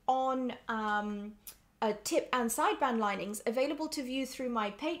video on tip and sideband linings available to view through my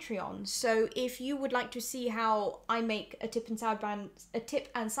Patreon. So if you would like to see how I make a tip and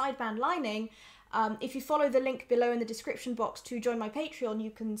sideband lining, if you follow the link below in the description box to join my Patreon, you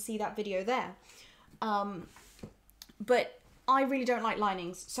can see that video there. But I really don't like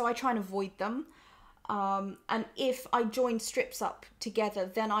linings, so I try and avoid them. And if I joined strips up together,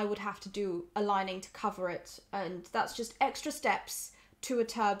 then I would have to do a lining to cover it, and that's just extra steps to a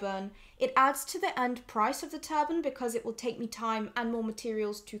turban. It adds to the end price of the turban because it will take me time and more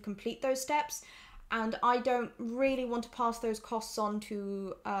materials to complete those steps, and I don't really want to pass those costs on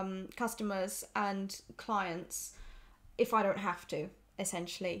to customers and clients if I don't have to,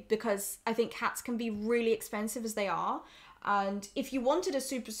 essentially, because I think hats can be really expensive as they are. And if you wanted a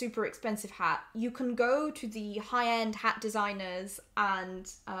super, super expensive hat, you can go to the high-end hat designers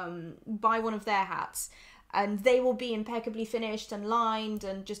and buy one of their hats, and they will be impeccably finished and lined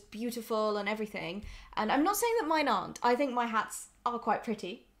and just beautiful and everything. And I'm not saying that mine aren't. I think my hats are quite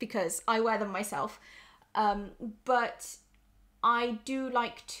pretty because I wear them myself. But I do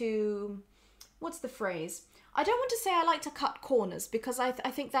like to, what's the phrase? I don't want to say I like to cut corners, because I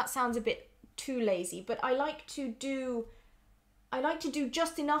think that sounds a bit too lazy, but I like to do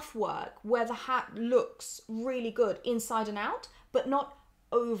just enough work where the hat looks really good inside and out, but not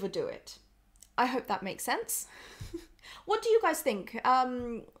overdo it. I hope that makes sense. What do you guys think?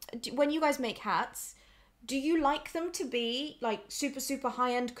 When you guys make hats, do you like them to be like super, super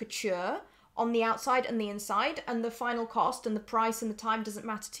high-end couture on the outside and the inside, and the final cost and the price and the time doesn't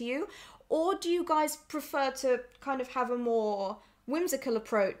matter to you? Or do you guys prefer to kind of have a more whimsical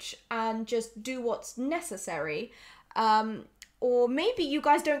approach and just do what's necessary? Or maybe you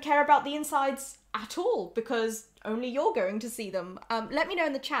guys don't care about the insides at all because only you're going to see them. Let me know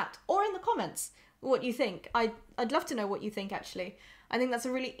in the chat or in the comments what you think. I'd love to know what you think, actually. I think that's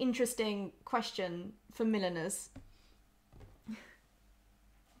a really interesting question for milliners.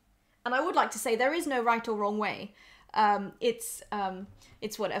 And I would like to say there is no right or wrong way. It's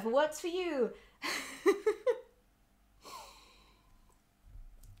whatever works for you.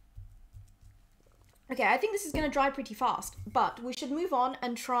 Okay, I think this is going to dry pretty fast, but we should move on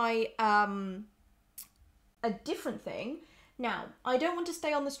and try a different thing. Now, I don't want to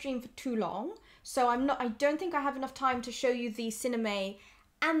stay on the stream for too long, so I don't think I have enough time to show you the Sinamay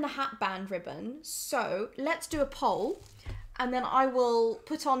and the hat band ribbon. So let's do a poll, and then I will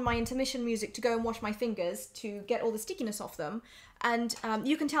put on my intermission music to go and wash my fingers to get all the stickiness off them. And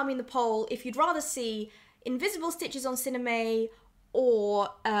you can tell me in the poll if you'd rather see invisible stitches on Sinamay or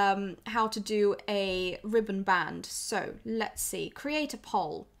how to do a ribbon band. So let's see, create a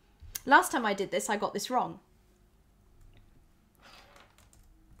poll. Last time I did this, I got this wrong.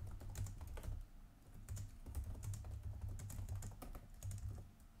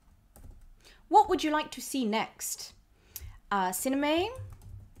 What would you like to see next? Sinamay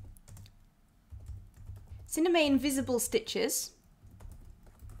invisible stitches.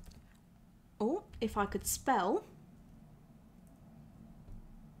 Oh, if I could spell.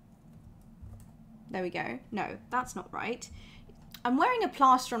 There we go. No, that's not right. I'm wearing a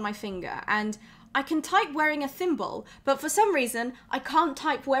plaster on my finger and I can type wearing a thimble, but for some reason I can't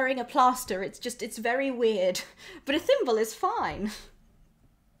type wearing a plaster. It's very weird. But a thimble is fine.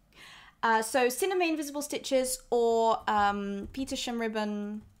 So Sinamay invisible stitches or Petersham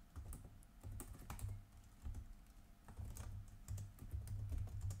ribbon.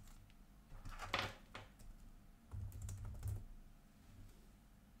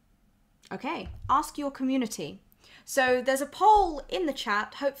 Okay, ask your community. So there's a poll in the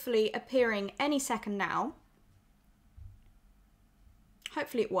chat, hopefully appearing any second now.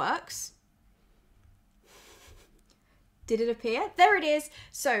 Hopefully it works. Did it appear? There it is.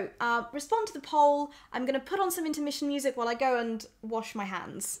 So respond to the poll. I'm going to put on some intermission music while I go and wash my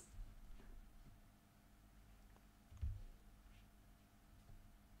hands.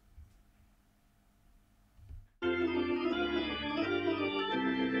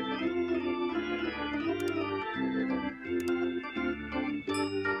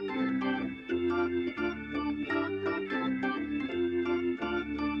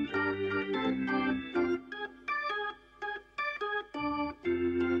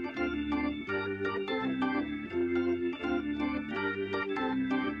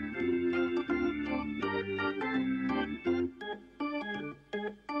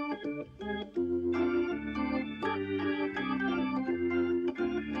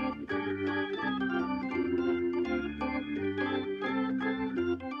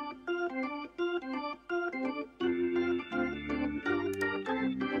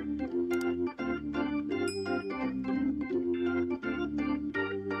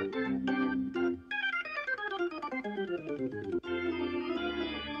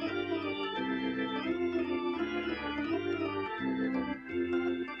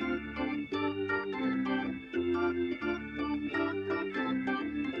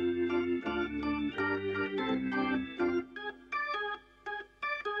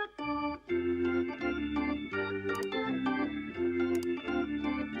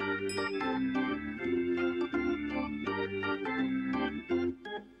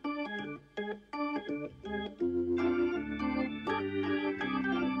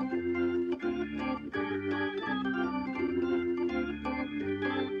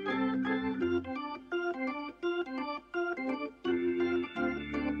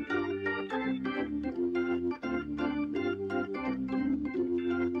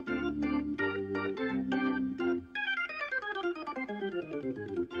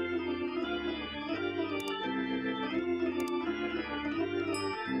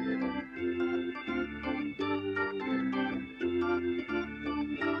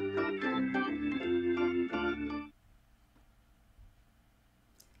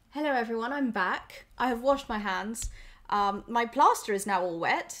 Hello everyone, I'm back. I have washed my hands. My plaster is now all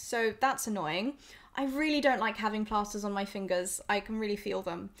wet, so that's annoying. I really don't like having plasters on my fingers. I can really feel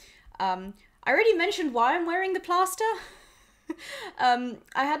them. I already mentioned why I'm wearing the plaster. I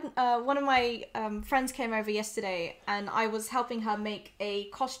had one of my friends came over yesterday and I was helping her make a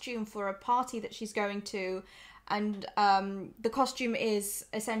costume for a party that she's going to, and the costume is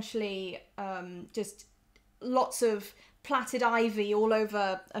essentially just lots of plaited ivy all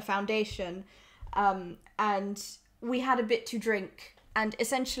over a foundation, and we had a bit to drink, and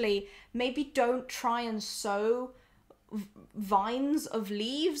essentially maybe don't try and sew vines of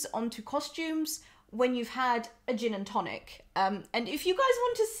leaves onto costumes when you've had a gin and tonic. And if you guys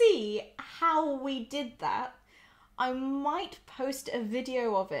want to see how we did that, I might post a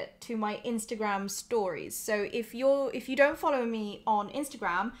video of it to my Instagram stories. So if you don't follow me on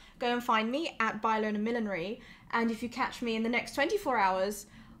Instagram, go and find me at @Millinery. And if you catch me in the next 24 hours,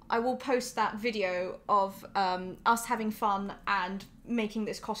 I will post that video of us having fun and making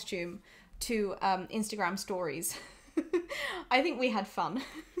this costume to Instagram stories. I think we had fun.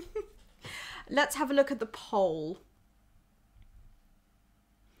 Let's have a look at the poll.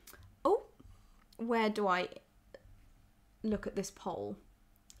 Oh, where do I look at this poll?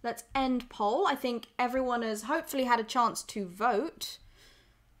 Let's end poll. I think everyone has hopefully had a chance to vote.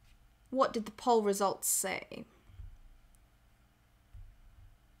 What did the poll results say?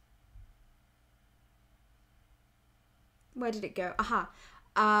 Where did it go? Aha.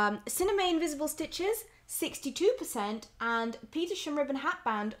 Sinamay Invisible Stitches, 62%, and Petersham Ribbon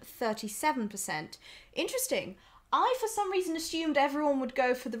Hatband, 37%. Interesting. I, for some reason, assumed everyone would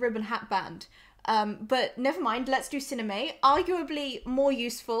go for the ribbon hatband. But never mind, let's do Sinamay. Arguably more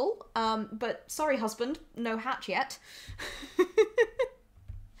useful, but sorry, husband, no hat yet.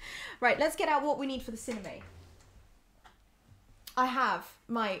 Right, let's get out what we need for the Sinamay. I have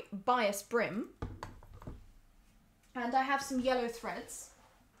my bias brim, and I have some yellow threads.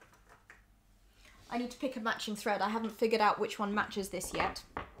 I need to pick a matching thread. I haven't figured out which one matches this yet.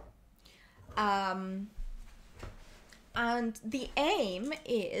 And the aim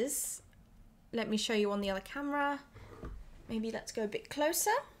is, let me show you on the other camera. Maybe let's go a bit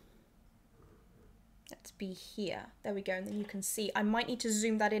closer. Let's be here. There we go, and then you can see. I might need to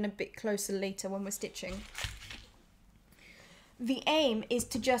zoom that in a bit closer later when we're stitching. The aim is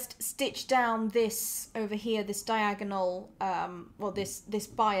to just stitch down this over here, this diagonal, well, this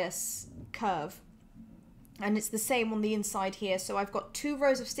bias curve. And it's the same on the inside here. So I've got 2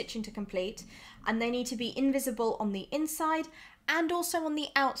 rows of stitching to complete, and they need to be invisible on the inside and also on the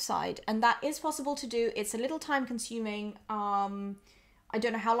outside. And that is possible to do. It's a little time consuming. I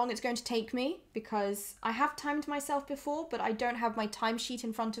don't know how long it's going to take me because I have timed myself before, but I don't have my timesheet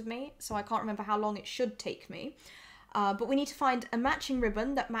in front of me. So I can't remember how long it should take me. But we need to find a matching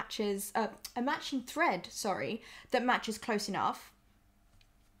ribbon that matches, a matching thread, sorry, that matches close enough.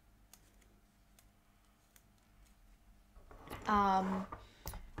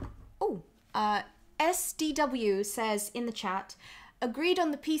 SDW says in the chat, agreed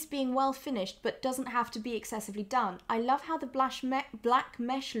on the piece being well finished, but doesn't have to be excessively done. I love how the black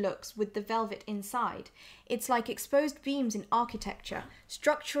mesh looks with the velvet inside. It's like exposed beams in architecture,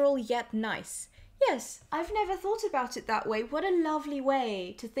 structural yet nice. Yes, I've never thought about it that way. What a lovely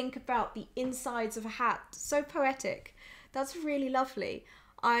way to think about the insides of a hat. So poetic. That's really lovely.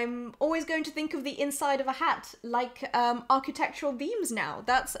 I'm always going to think of the inside of a hat like architectural beams now.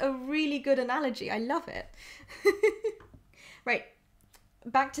 That's a really good analogy. I love it. Right,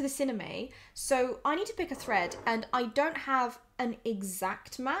 back to the Sinamay. So I need to pick a thread, and I don't have an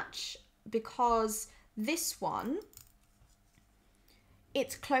exact match because this one,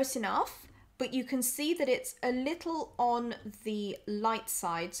 it's close enough, but you can see that it's a little on the light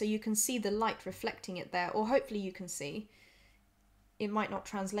side, so you can see the light reflecting it there, or hopefully you can see. It might not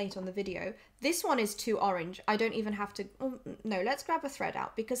translate on the video. This one is too orange. I don't even have to... Oh, no, let's grab a thread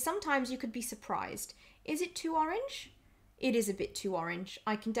out because sometimes you could be surprised. Is it too orange? It is a bit too orange.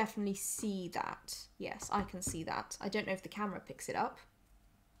 I can definitely see that. Yes, I can see that. I don't know if the camera picks it up.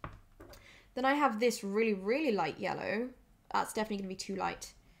 Then I have this really, really light yellow. That's definitely going to be too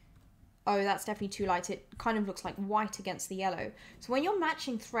light. Oh, that's definitely too light. It kind of looks like white against the yellow. So when you're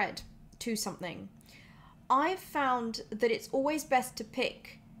matching thread to something, I've found that it's always best to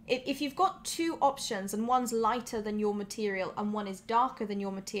pick, if you've got 2 options and one's lighter than your material and one is darker than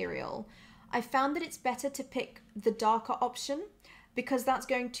your material, I found that it's better to pick the darker option because that's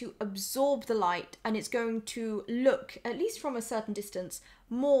going to absorb the light and it's going to look, at least from a certain distance,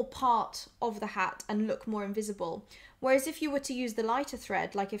 more part of the hat and look more invisible. Whereas if you were to use the lighter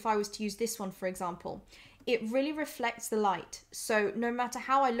thread, like if I was to use this one, for example, it really reflects the light. So no matter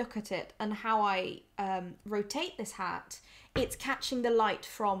how I look at it and how I rotate this hat, it's catching the light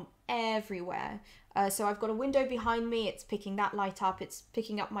from everywhere. So I've got a window behind me, it's picking that light up, it's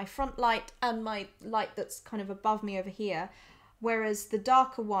picking up my front light and my light that's kind of above me over here. Whereas the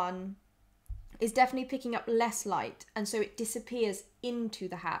darker one is definitely picking up less light, and so it disappears into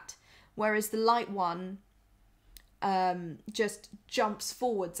the hat. Whereas the light one just jumps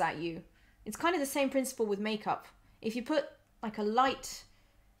forwards at you. It's kind of the same principle with makeup. If you put like a light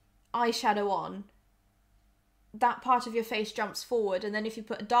eyeshadow on, that part of your face jumps forward, and then if you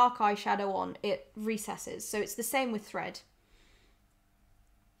put a dark eyeshadow on, it recesses. So it's the same with thread.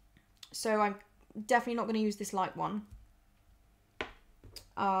 So I'm definitely not going to use this light one.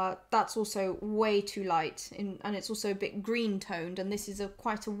 That's also way too light, and it's also a bit green toned, and this is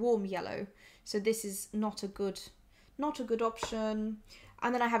quite a warm yellow, so this is not a good option.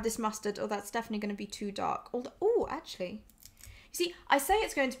 And then I have this mustard. Oh, that's definitely going to be too dark. Oh, actually, you see, I say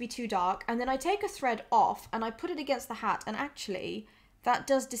it's going to be too dark, and then I take a thread off and I put it against the hat, and actually that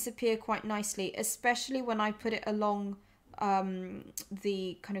does disappear quite nicely, especially when I put it along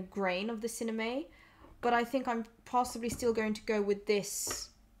the kind of grain of the Sinamay. But I think I'm possibly still going to go with this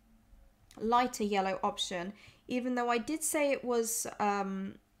lighter yellow option, even though I did say it was,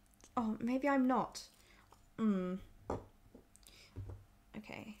 oh, maybe I'm not.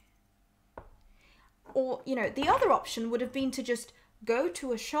 Okay. Or, you know, the other option would have been to just go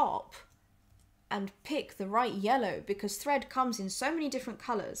to a shop and pick the right yellow, because thread comes in so many different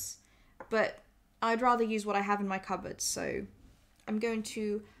colours. But I'd rather use what I have in my cupboard, so I'm going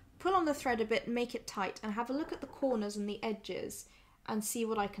to pull on the thread a bit, make it tight, and have a look at the corners and the edges and see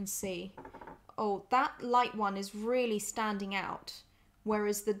what I can see. Oh, that light one is really standing out,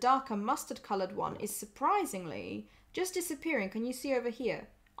 whereas the darker mustard coloured one is surprisingly just disappearing. Can you see over here?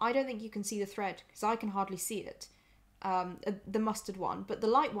 I don't think you can see the thread, because I can hardly see it. The mustard one, but the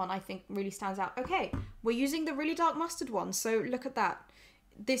light one I think really stands out. Okay, we're using the really dark mustard one, so look at that.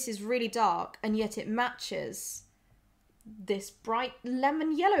 This is really dark, and yet it matches this bright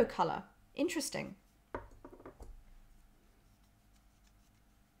lemon yellow colour. Interesting.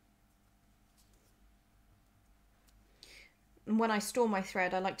 And when I store my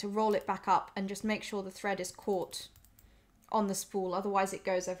thread, I like to roll it back up and just make sure the thread is caught on the spool, otherwise it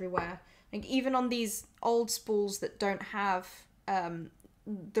goes everywhere. Like, even on these old spools that don't have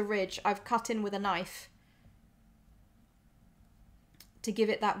the ridge, I've cut in with a knife to give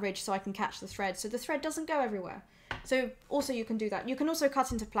it that ridge so I can catch the thread, so the thread doesn't go everywhere. So also you can do that. You can also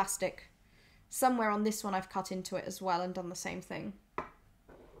cut into plastic. Somewhere on this one I've cut into it as well and done the same thing.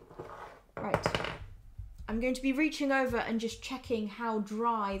 Right. I'm going to be reaching over and just checking how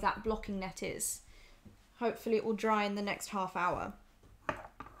dry that blocking net is. Hopefully it will dry in the next half hour.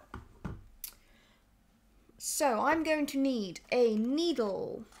 So I'm going to need a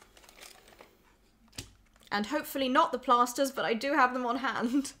needle. And hopefully not the plasters, but I do have them on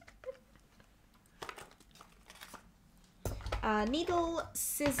hand. Needle,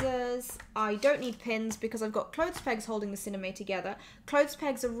 scissors. I don't need pins because I've got clothes pegs holding the Sinamay together. Clothes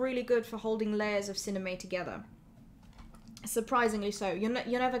pegs are really good for holding layers of Sinamay together. Surprisingly so. You're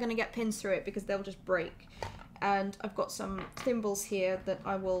never going to get pins through it because they'll just break. And I've got some thimbles here that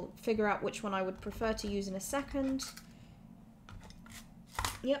I will figure out which one I would prefer to use in a second.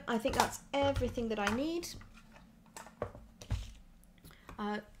 Yep, I think that's everything that I need.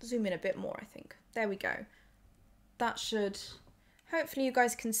 Zoom in a bit more, I think. There we go. That should... Hopefully you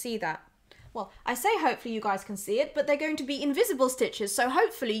guys can see that. Well, I say hopefully you guys can see it, but they're going to be invisible stitches, so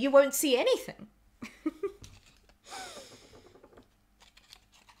hopefully you won't see anything.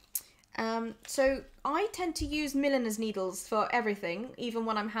 So I tend to use milliner's needles for everything, even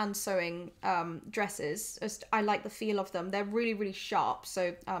when I'm hand sewing dresses. I like the feel of them. They're really, really sharp,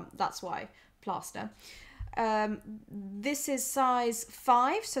 so that's why plaster. This is size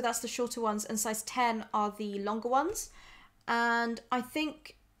 5, so that's the shorter ones, and size 10 are the longer ones. And I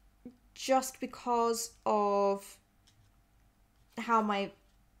think just because of how my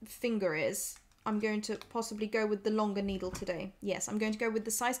finger is, I'm going to possibly go with the longer needle today. Yes, I'm going to go with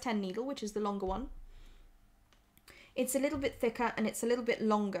the size 10 needle, which is the longer one. It's a little bit thicker and it's a little bit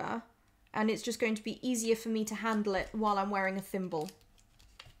longer, and it's just going to be easier for me to handle it while I'm wearing a thimble.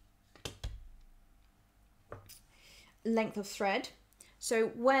 Length of thread.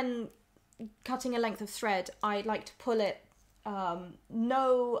 So when cutting a length of thread, I like to pull it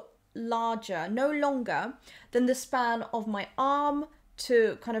no longer than the span of my arm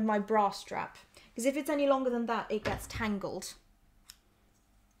to kind of my bra strap. Because if it's any longer than that, it gets tangled.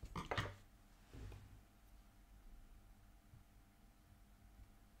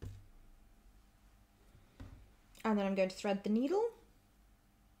 And then I'm going to thread the needle.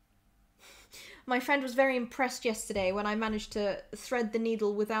 My friend was very impressed yesterday when I managed to thread the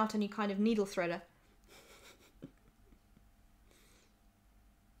needle without any kind of needle threader.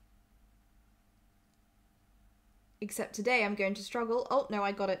 Except today I'm going to struggle. Oh, no,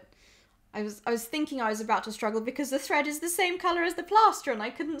 I got it. I was thinking I was about to struggle because the thread is the same colour as the plaster and I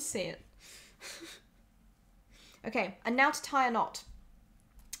couldn't see it. Okay, and now to tie a knot.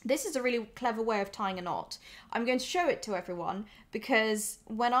 This is a really clever way of tying a knot. I'm going to show it to everyone because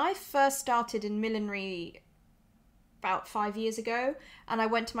when I first started in millinery about 5 years ago and I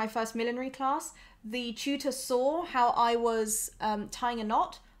went to my first millinery class, the tutor saw how I was tying a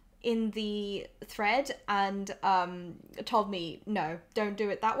knot. in the thread and told me, no, don't do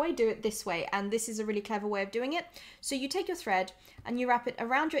it that way, do it this way. And this is a really clever way of doing it. So you take your thread and you wrap it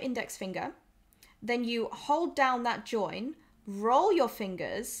around your index finger, then you hold down that join, roll your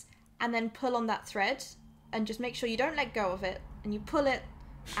fingers, and then pull on that thread, and just make sure you don't let go of it, and you pull it,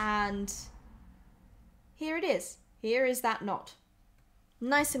 and here it is. Here is that knot.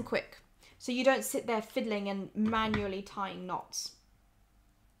 Nice and quick. So you don't sit there fiddling and manually tying knots.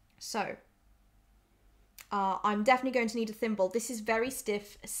 So, I'm definitely going to need a thimble. This is very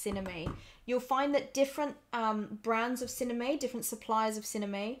stiff Sinamay. You'll find that different brands of Sinamay, different suppliers of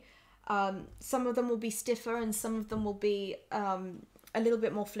Sinamay, some of them will be stiffer and some of them will be a little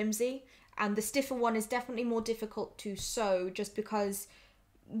bit more flimsy. And the stiffer one is definitely more difficult to sew just because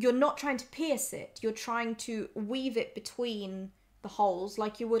you're not trying to pierce it. You're trying to weave it between the holes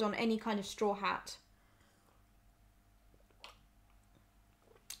like you would on any kind of straw hat.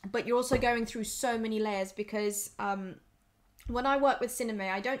 But you're also going through so many layers because when I work with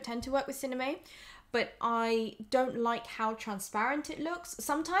Sinamay, I don't tend to work with Sinamay, but I don't like how transparent it looks.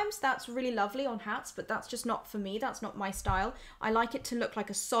 Sometimes that's really lovely on hats, but that's just not for me. That's not my style. I like it to look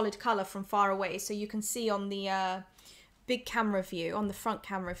like a solid color from far away. So you can see on the big camera view, on the front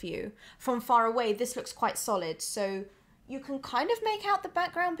camera view, from far away, this looks quite solid. So you can kind of make out the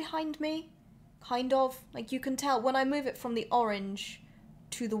background behind me, kind of. Like you can tell when I move it from the orange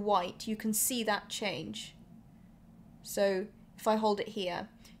to the white, you can see that change. So if I hold it here,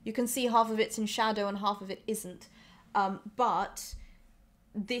 you can see half of it's in shadow and half of it isn't. But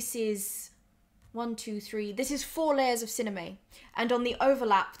this is 1, 2, 3. This is 4 layers of Sinamay. And on the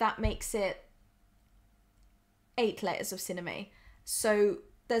overlap, that makes it 8 layers of Sinamay. So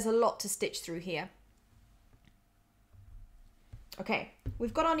there's a lot to stitch through here. Okay,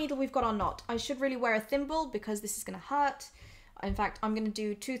 we've got our needle, we've got our knot. I should really wear a thimble because this is going to hurt. In fact, I'm going to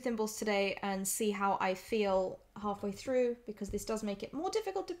do 2 thimbles today and see how I feel halfway through because this does make it more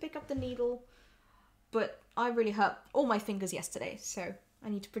difficult to pick up the needle. But I really hurt all my fingers yesterday, so I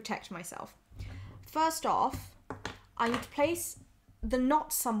need to protect myself. First off, I need to place the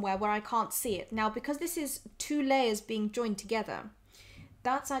knot somewhere where I can't see it. Now, because this is 2 layers being joined together,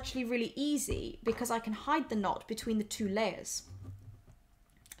 that's actually really easy because I can hide the knot between the 2 layers.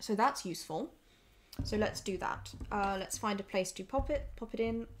 So that's useful. So let's do that. Let's find a place to pop it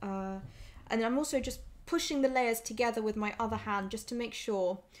in. And then I'm also just pushing the layers together with my other hand just to make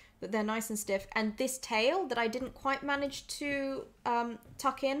sure that they're nice and stiff. And this tail that I didn't quite manage to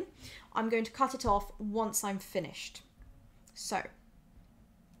tuck in, I'm going to cut it off once I'm finished. So,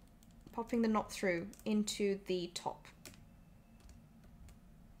 popping the knot through into the top.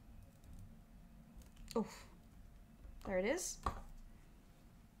 Oof. There it is.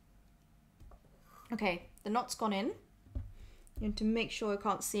 Okay, the knot's gone in. You need to make sure I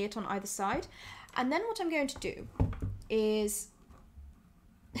can't see it on either side. And then what I'm going to do is,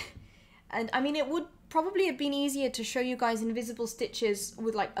 and I mean, it would probably have been easier to show you guys invisible stitches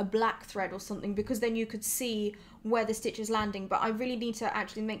with like a black thread or something, because then you could see where the stitch is landing. But I really need to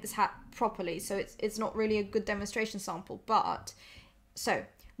actually make this hat properly, so it's not really a good demonstration sample. But, so,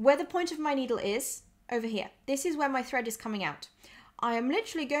 where the point of my needle is, over here, this is where my thread is coming out. I am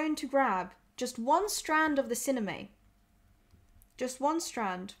literally going to grab just 1 strand of the Sinamay, just 1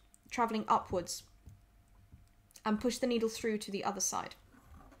 strand traveling upwards, and push the needle through to the other side.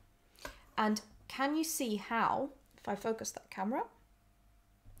 And can you see how, if I focus that camera,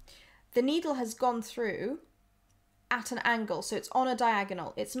 the needle has gone through at an angle, so it's on a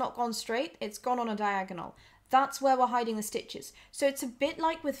diagonal. It's not gone straight, it's gone on a diagonal. That's where we're hiding the stitches. So it's a bit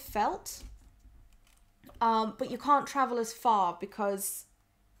like with felt, but you can't travel as far because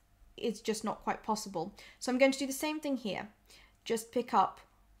it's just not quite possible. So I'm going to do the same thing here. Just pick up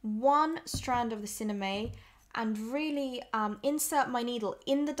 1 strand of the Sinamay and really insert my needle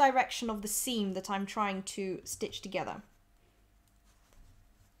in the direction of the seam that I'm trying to stitch together.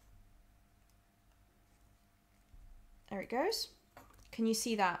 There it goes. Can you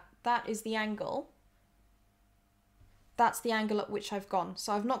see that? That is the angle. That's the angle at which I've gone.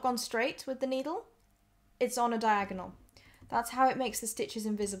 So I've not gone straight with the needle. It's on a diagonal. That's how it makes the stitches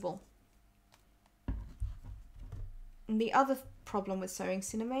invisible. And the other problem with sewing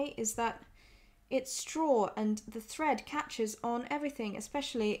Sinamay is that it's straw and the thread catches on everything,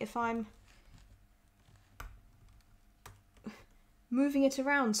 especially if I'm moving it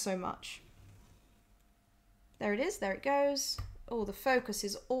around so much. There it is, there it goes. Oh, the focus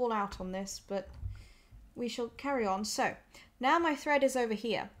is all out on this, but we shall carry on. So, now my thread is over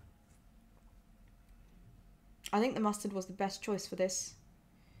here. I think the mustard was the best choice for this.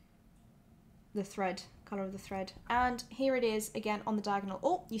 The thread color of the thread. And here it is again on the diagonal.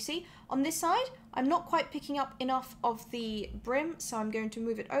 Oh, you see, on this side, I'm not quite picking up enough of the brim, so I'm going to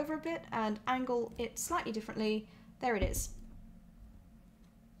move it over a bit and angle it slightly differently. There it is.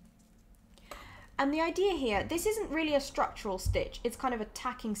 And the idea here, this isn't really a structural stitch, it's kind of a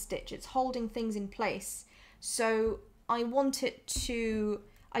tacking stitch. It's holding things in place. So I want it to,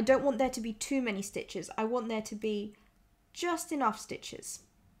 I don't want there to be too many stitches. I want there to be just enough stitches.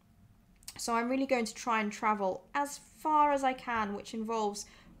 So I'm really going to try and travel as far as I can, which involves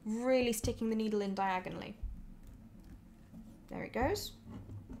really sticking the needle in diagonally. There it goes.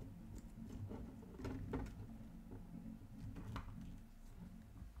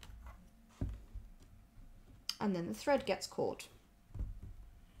 And then the thread gets caught.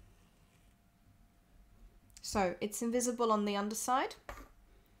 So it's invisible on the underside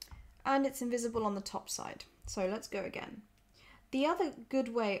and it's invisible on the top side. So let's go again. The other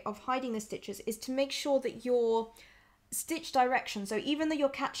good way of hiding the stitches is to make sure that your stitch direction, so even though you're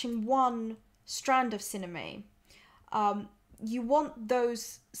catching one strand of Sinamay, you want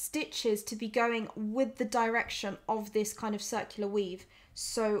those stitches to be going with the direction of this kind of circular weave.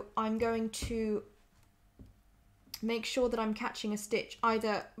 So I'm going to make sure that I'm catching a stitch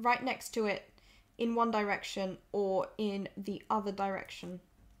either right next to it in one direction or in the other direction.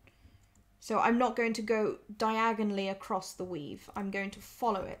 So I'm not going to go diagonally across the weave. I'm going to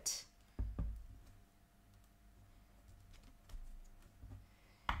follow it.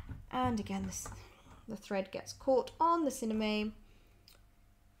 And again, the thread gets caught on the Sinamay.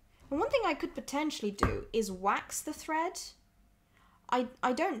 And one thing I could potentially do is wax the thread.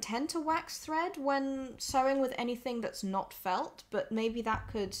 I don't tend to wax thread when sewing with anything that's not felt, but maybe that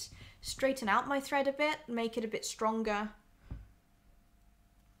could straighten out my thread a bit, make it a bit stronger.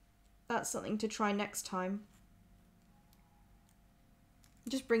 That's something to try next time.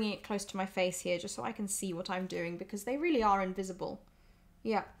 Just bringing it close to my face here just so I can see what I'm doing because they really are invisible.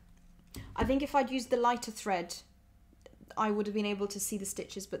 Yeah. I think if I'd used the lighter thread, I would have been able to see the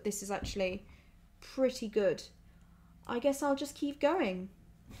stitches, but this is actually pretty good. I guess I'll just keep going.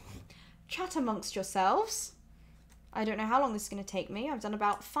 Chat amongst yourselves. I don't know how long this is going to take me. I've done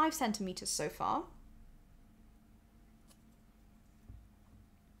about 5 centimeters so far.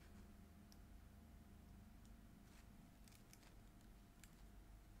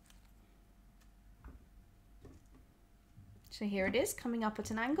 So here it is, coming up at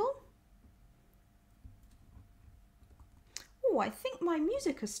an angle. Oh, I think my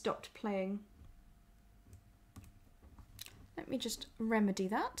music has stopped playing. Let me just remedy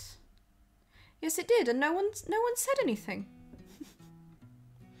that. Yes, it did, and no one said anything.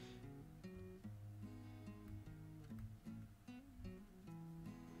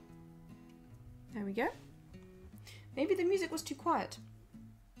 There we go. Maybe the music was too quiet.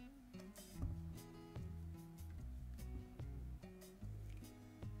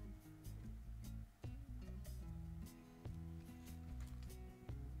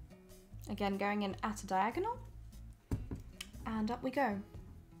 Again, going in at a diagonal, and up we go.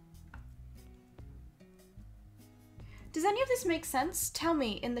 Does any of this make sense? Tell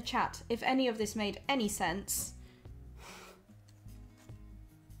me in the chat if any of this made any sense.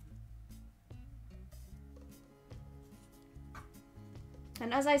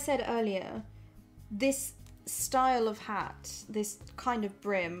 And as I said earlier, this style of hat, this kind of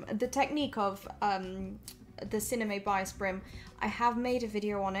brim, the technique of the Sinamay bias brim, I have made a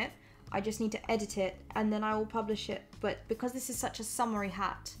video on it. I just need to edit it and then I will publish it. But because this is such a summery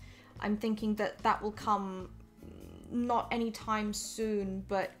hat, I'm thinking that that will come not anytime soon,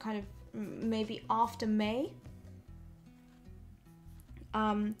 but kind of maybe after May.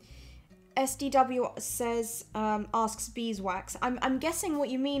 SDW says, asks beeswax. I'm guessing what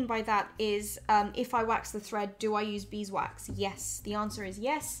you mean by that is if I wax the thread, do I use beeswax? Yes, the answer is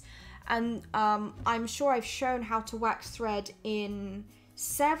yes. And I'm sure I've shown how to wax thread in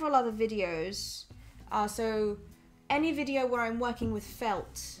several other videos. So any video where I'm working with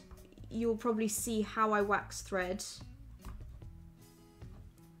felt, you'll probably see how I wax thread.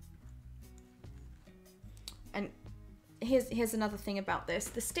 And here's another thing about this.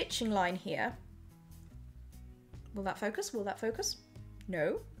 The stitching line here. Will that focus? Will that focus?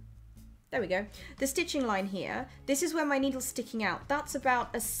 No. There we go. The stitching line here, this is where my needle's sticking out. That's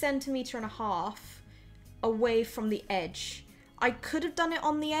about 1.5 centimeters away from the edge. I could have done it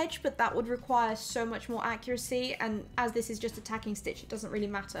on the edge, but that would require so much more accuracy, and as this is just a tacking stitch, it doesn't really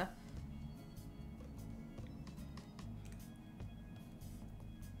matter.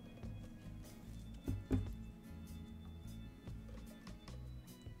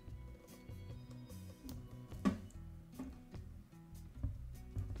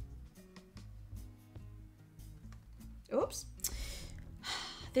 Whoops.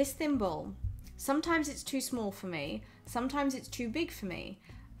 This thimble, sometimes it's too small for me, sometimes it's too big for me.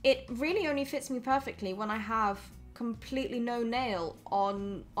 It really only fits me perfectly when I have completely no nail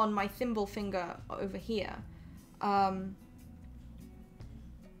on my thimble finger over here.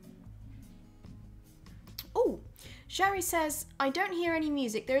 Oh, Sherry says, I don't hear any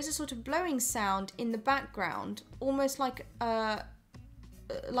music. There is a sort of blowing sound in the background, almost like a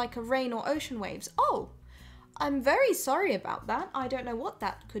rain or ocean waves. Oh, I'm very sorry about that. I don't know what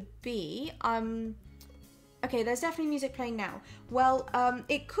that could be. Okay, there's definitely music playing now. Well,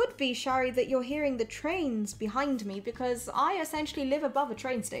 it could be, Shari, that you're hearing the trains behind me because I essentially live above a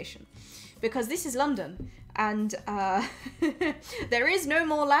train station. Because this is London, and there is no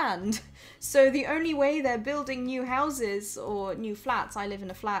more land. So the only way they're building new houses or new flats, I live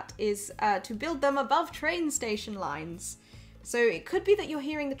in a flat, is to build them above train station lines. So it could be that you're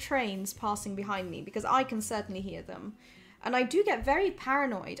hearing the trains passing behind me, because I can certainly hear them. And I do get very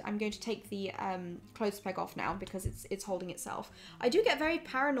paranoid. I'm going to take the clothes peg off now because it's holding itself. I do get very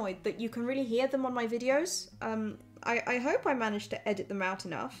paranoid that you can really hear them on my videos. I hope I managed to edit them out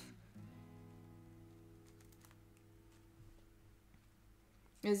enough.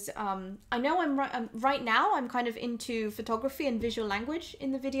 Is I know right now I'm kind of into photography and visual language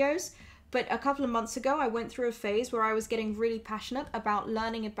in the videos, but a couple of months ago I went through a phase where I was getting really passionate about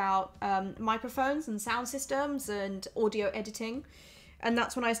learning about microphones and sound systems and audio editing, and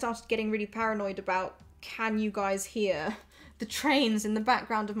that's when I started getting really paranoid about, can you guys hear the trains in the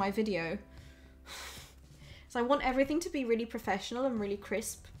background of my video? So I want everything to be really professional and really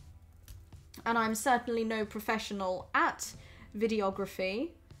crisp, and I'm certainly no professional at videography,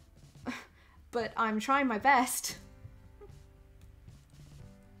 but I'm trying my best.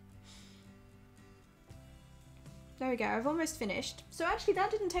 There we go, I've almost finished. So actually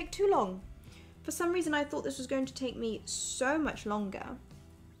that didn't take too long. For some reason I thought this was going to take me so much longer.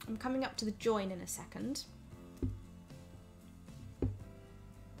 I'm coming up to the join in a second.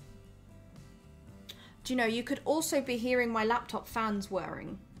 Do you know, you could also be hearing my laptop fans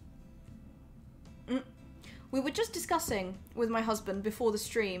whirring. We were just discussing with my husband before the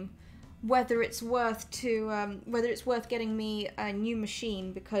stream whether it's worth getting me a new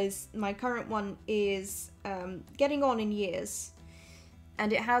machine, because my current one is getting on in years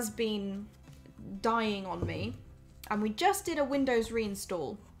and it has been dying on me. And we just did a Windows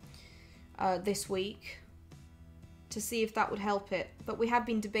reinstall this week to see if that would help it, but we have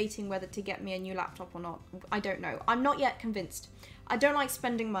been debating whether to get me a new laptop or not. I don't know. I'm not yet convinced. I don't like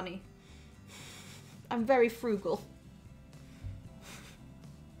spending money. I'm very frugal.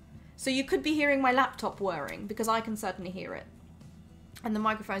 So you could be hearing my laptop whirring, because I can certainly hear it. And the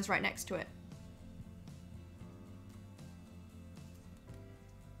microphone's right next to it.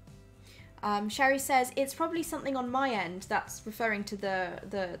 Sherry says, it's probably something on my end that's referring to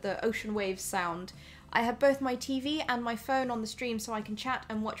the ocean waves sound. I have both my TV and my phone on the stream so I can chat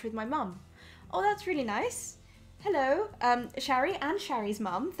and watch with my mum. Oh, that's really nice. Hello, Shari and Shari's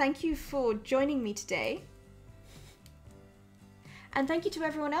mum. Thank you for joining me today. And thank you to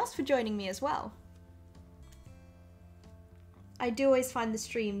everyone else for joining me as well. I do always find the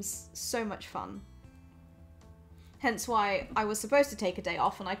streams so much fun. Hence why I was supposed to take a day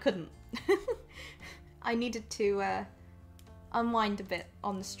off and I couldn't. I needed to unwind a bit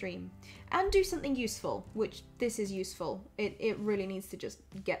on the stream and do something useful, which this is useful. It really needs to just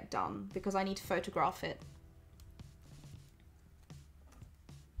get done because I need to photograph it.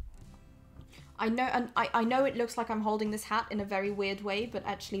 I know, and I know it looks like I'm holding this hat in a very weird way, but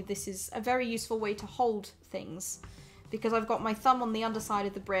actually this is a very useful way to hold things, because I've got my thumb on the underside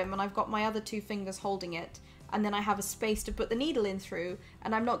of the brim and I've got my other two fingers holding it, and then I have a space to put the needle in through,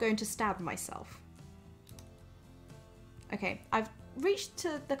 and I'm not going to stab myself. Okay, I've reached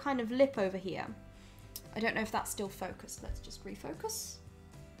to the kind of lip over here. I don't know if that's still focused. Let's just refocus.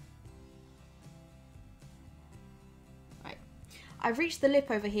 I've reached the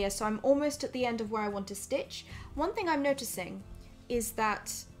lip over here, so I'm almost at the end of where I want to stitch. One thing I'm noticing is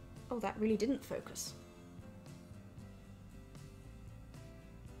that... Oh, that really didn't focus.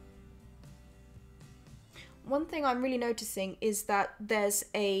 One thing I'm really noticing is that there's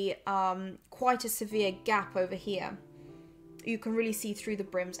a quite a severe gap over here. You can really see through the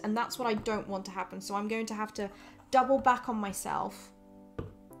brims, and that's what I don't want to happen. So I'm going to have to double back on myself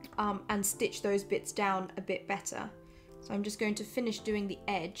and stitch those bits down a bit better. So I'm just going to finish doing the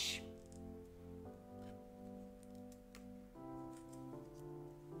edge.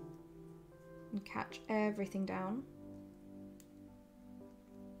 And catch everything down.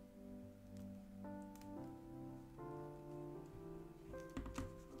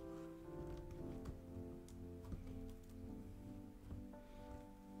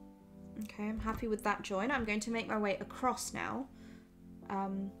 Okay, I'm happy with that join. I'm going to make my way across now.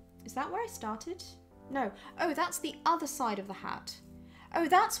 Is that where I started? No. Oh, that's the other side of the hat. Oh,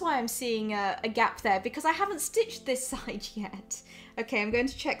 that's why I'm seeing a gap there, because I haven't stitched this side yet. Okay, I'm going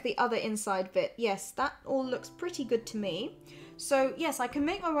to check the other inside bit. Yes, that all looks pretty good to me. So, yes, I can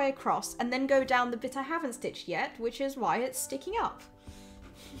make my way across and then go down the bit I haven't stitched yet, which is why it's sticking up.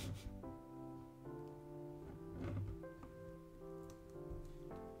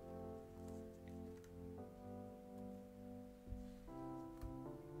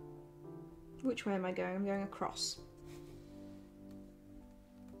 Which way am I going? I'm going across.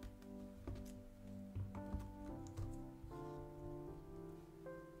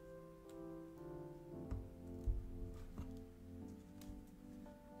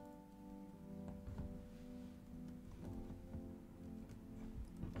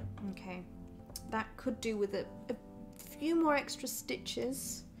 Okay, that could do with a few more extra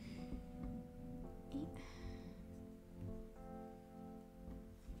stitches.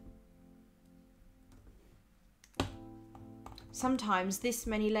 Sometimes this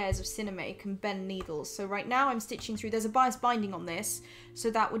many layers of Sinamay can bend needles. So right now I'm stitching through, there's a bias binding on this.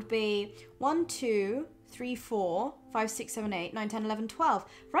 So that would be 1, 2, 3, 4, 5, 6, 7, 8, 9, 10, 11, 12.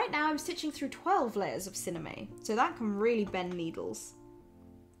 Right now I'm stitching through 12 layers of Sinamay. So that can really bend needles.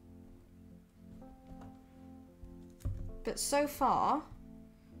 But so far,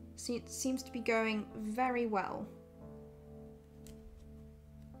 it seems to be going very well.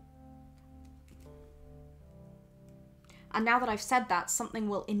 And now that I've said that, something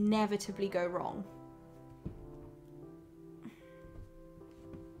will inevitably go wrong.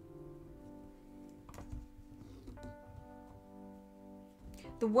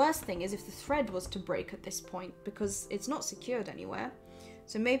 The worst thing is if the thread was to break at this point, because it's not secured anywhere.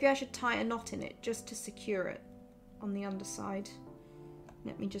 So maybe I should tie a knot in it just to secure it on the underside.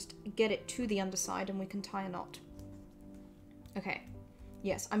 Let me just get it to the underside and we can tie a knot. Okay.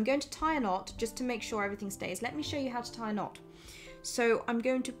 Yes, I'm going to tie a knot just to make sure everything stays. Let me show you how to tie a knot. So I'm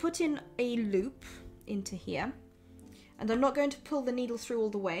going to put in a loop into here, and I'm not going to pull the needle through all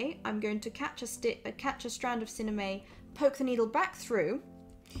the way. I'm going to catch a strand of Sinamay, poke the needle back through,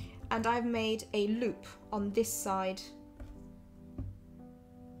 and I've made a loop on this side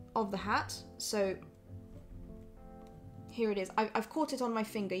of the hat. So here it is. I've caught it on my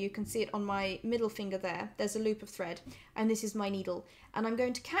finger. You can see it on my middle finger there. There's a loop of thread, and this is my needle. And I'm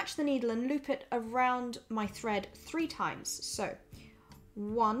going to catch the needle and loop it around my thread 3 times. So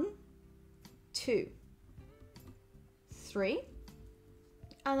 1, 2, 3.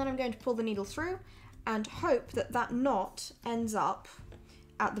 And then I'm going to pull the needle through and hope that that knot ends up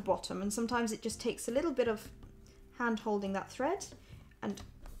at the bottom. And sometimes it just takes a little bit of hand holding that thread, and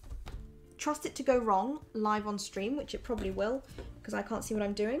trust it to go wrong live on stream, which it probably will, because I can't see what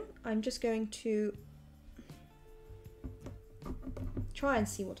I'm doing. I'm just going to try and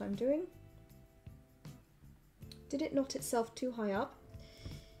see what I'm doing. Did it knot itself too high up?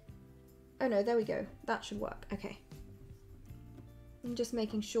 Oh no, there we go. That should work. Okay. I'm just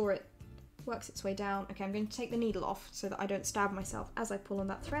making sure it works its way down. Okay, I'm going to take the needle off so that I don't stab myself as I pull on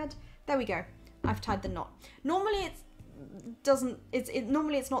that thread. There we go. I've tied the knot. Normally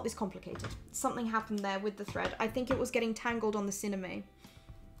normally it's not this complicated. Something happened there with the thread. I think it was getting tangled on the Sinamay.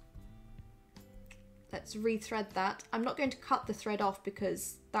 Let's rethread that. I'm not going to cut the thread off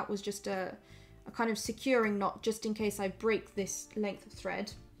because that was just a kind of securing knot just in case I break this length of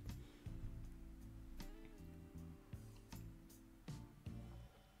thread.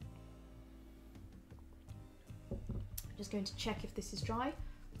 I'm just going to check if this is dry.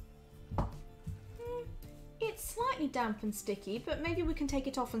 It's slightly damp and sticky, but maybe we can take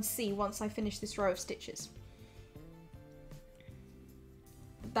it off and see once I finish this row of stitches.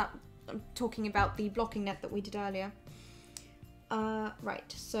 I'm talking about the blocking net that we did earlier.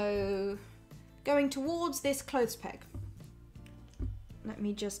 Right, so going towards this clothes peg. Let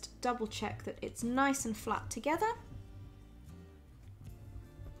me just double check that it's nice and flat together.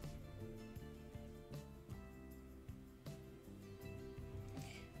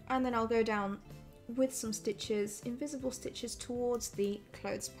 And then I'll go down with some stitches, invisible stitches, towards the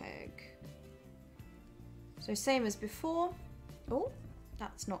clothes peg. So same as before. Oh,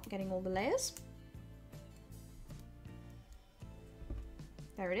 that's not getting all the layers.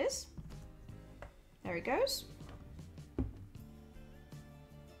 There it is. There it goes.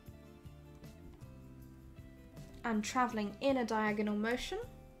 And traveling in a diagonal motion.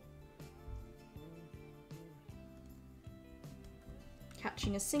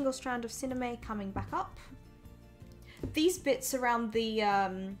 Catching a single strand of Sinamay, coming back up. These bits around the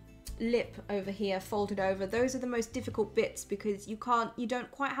lip over here folded over, those are the most difficult bits because you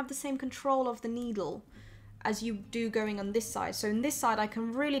don't quite have the same control of the needle as you do going on this side. So in this side I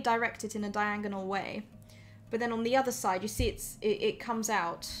can really direct it in a diagonal way, but then on the other side you see it comes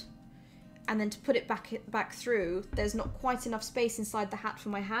out, and then to put it back through, there's not quite enough space inside the hat for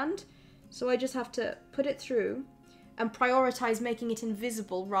my hand, so I just have to put it through and prioritize making it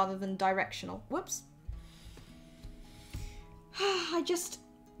invisible rather than directional. Whoops. I just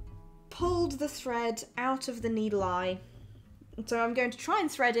pulled the thread out of the needle eye, so I'm going to try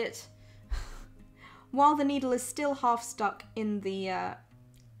and thread it while the needle is still half stuck in the hat.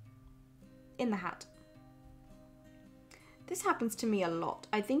 This happens to me a lot.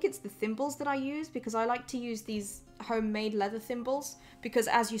 I think it's the thimbles that I use, because I like to use these homemade leather thimbles, because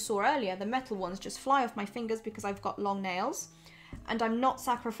as you saw earlier, the metal ones just fly off my fingers because I've got long nails, and I'm not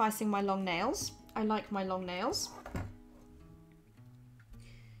sacrificing my long nails. I like my long nails.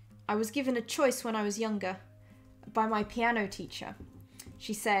 I was given a choice when I was younger by my piano teacher.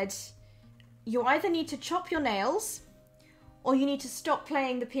 She said, you either need to chop your nails or you need to stop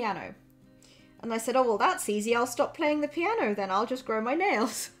playing the piano. And I said, oh, well, that's easy. I'll stop playing the piano then. I'll just grow my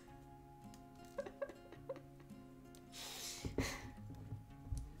nails.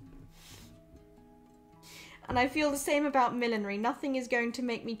 And I feel the same about millinery. Nothing is going to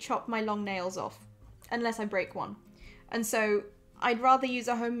make me chop my long nails off unless I break one. And so I'd rather use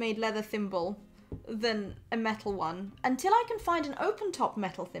a homemade leather thimble than a metal one, until I can find an open top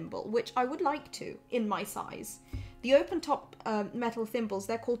metal thimble, which I would like to in my size. The open top metal thimbles,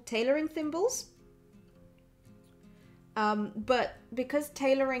 they're called tailoring thimbles. But because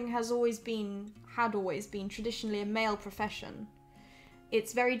tailoring had always been traditionally a male profession,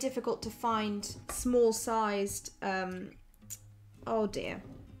 it's very difficult to find small sized, oh dear,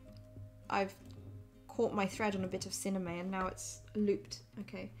 I've caught my thread on a bit of Sinamay and now it's looped.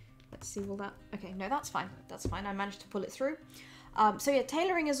 Okay, let's see, will that, okay, no, that's fine, I managed to pull it through. So yeah,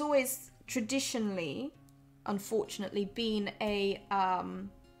 tailoring has always traditionally, unfortunately, been a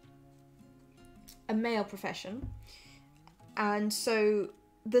male profession, and so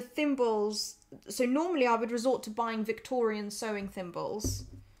the thimbles, so normally I would resort to buying Victorian sewing thimbles,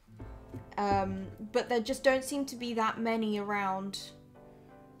 but there just don't seem to be that many around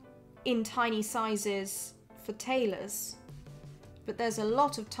in tiny sizes for tailors. But there's a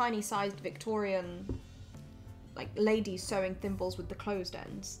lot of tiny sized Victorian, like, ladies sewing thimbles with the closed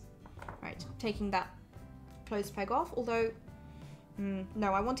ends. Right, taking that clothes peg off, although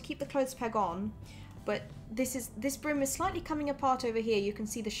no, I want to keep the clothes peg on, but this brim is slightly coming apart over here. You can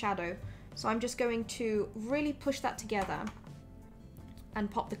see the shadow, so I'm just going to really push that together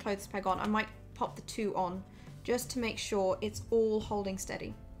and pop the clothes peg on. I might pop the two on just to make sure it's all holding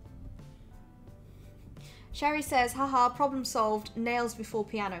steady. Sherry says, haha, problem solved, nails before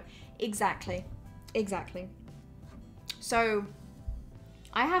piano. Exactly. So,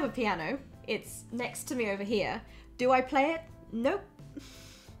 I have a piano. It's next to me over here. Do I play it? Nope.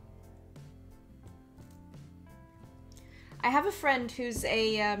 I have a friend who's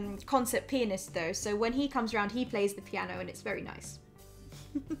a concert pianist though, so when he comes around he plays the piano and it's very nice.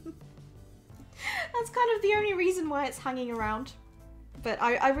 That's kind of the only reason why it's hanging around. But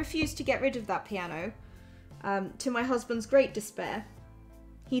I refuse to get rid of that piano. To my husband's great despair.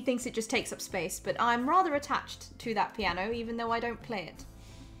 He thinks it just takes up space, but I'm rather attached to that piano, even though I don't play it.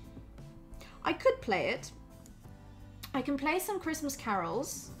 I could play it. I can play some Christmas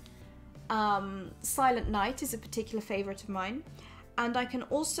carols. Silent Night is a particular favourite of mine. And I can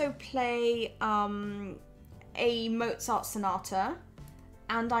also play a Mozart sonata.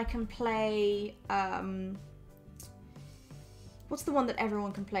 And I can play... what's the one that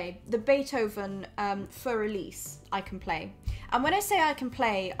everyone can play? The Beethoven Fur Release I can play. And when I say I can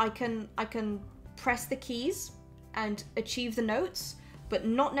play, I can press the keys and achieve the notes, but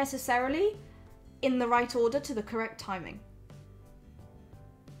not necessarily in the right order to the correct timing.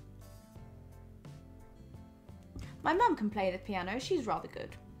 My mum can play the piano. She's rather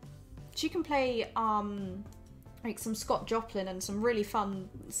good. She can play like some Scott Joplin and some really fun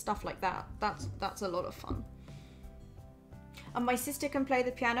stuff like that. That's a lot of fun. And my sister can play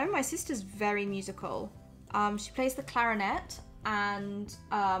the piano. My sister's very musical. She plays the clarinet and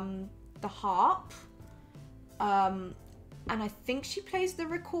the harp. And I think she plays the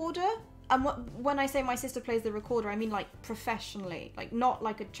recorder. And when I say my sister plays the recorder, I mean like professionally. Like not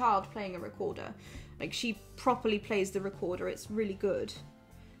like a child playing a recorder. Like she properly plays the recorder. It's really good.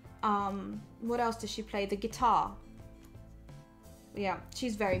 What else does she play? The guitar. Yeah,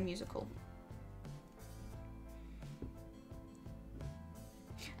 she's very musical.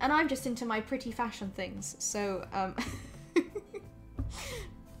 And I'm just into my pretty fashion things, so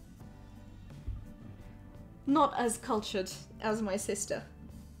not as cultured as my sister.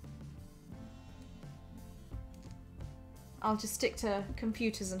 I'll just stick to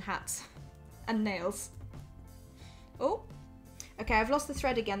computers and hats and nails. Oh, okay, I've lost the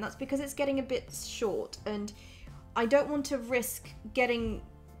thread again. That's because it's getting a bit short and I don't want to risk getting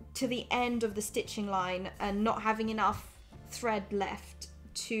to the end of the stitching line and not having enough thread left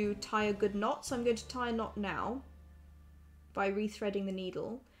to tie a good knot. So I'm going to tie a knot now by rethreading the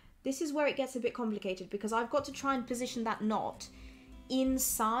needle. This is where it gets a bit complicated because I've got to try and position that knot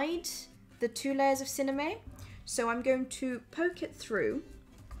inside the 2 layers of Sinamay. So I'm going to poke it through,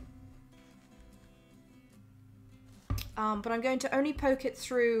 but I'm going to only poke it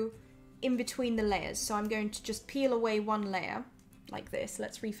through in between the layers. So I'm going to just peel away 1 layer like this.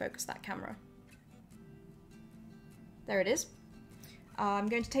 Let's refocus that camera. There it is. I'm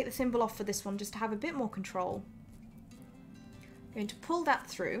going to take the thimble off for this one just to have a bit more control. I'm going to pull that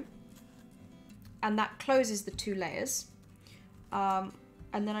through and that closes the 2 layers. And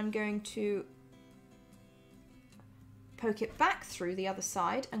then I'm going to poke it back through the other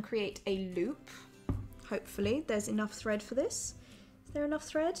side and create a loop. Hopefully there's enough thread for this. Is there enough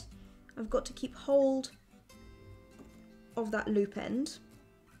thread? I've got to keep hold of that loop end.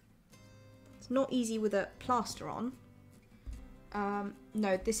 It's not easy with a plaster on.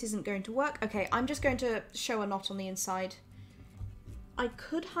 No, this isn't going to work. Okay, I'm just going to show a knot on the inside. I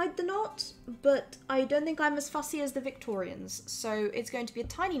could hide the knot, but I don't think I'm as fussy as the Victorians. So it's going to be a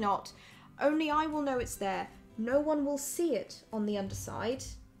tiny knot. Only I will know it's there. No one will see it on the underside,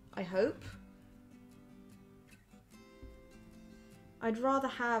 I hope. I'd rather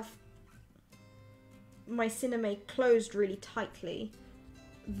have my Sinamay closed really tightly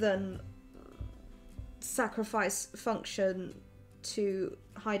than sacrifice function to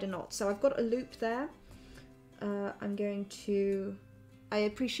hide a knot. So I've got a loop there. I'm going to... I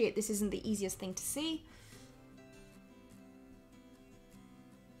appreciate this isn't the easiest thing to see.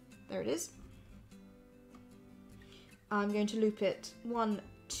 There it is. I'm going to loop it 1,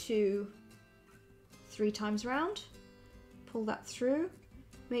 2, 3 times round. Pull that through.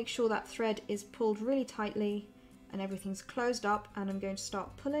 Make sure that thread is pulled really tightly and everything's closed up, and I'm going to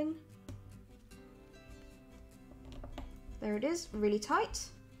start pulling. There it is, really tight.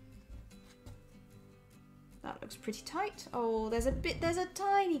 That looks pretty tight. Oh, there's a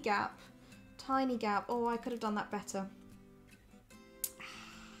tiny gap. Tiny gap. Oh, I could have done that better.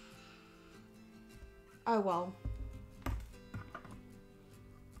 Oh well.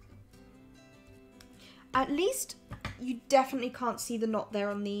 At least you definitely can't see the knot there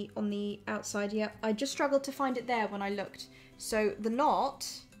on the outside yet. I just struggled to find it there when I looked. So the knot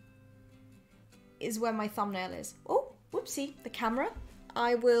is where my thumbnail is. Oh, whoopsie, the camera.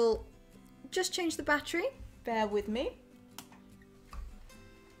 I will just change the battery. Bear with me.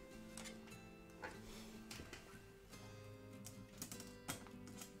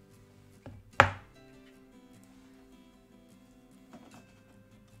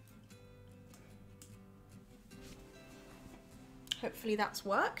 Hopefully that's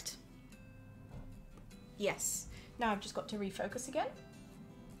worked. Yes. Now I've just got to refocus again.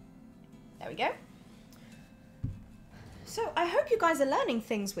 There we go. So I hope you guys are learning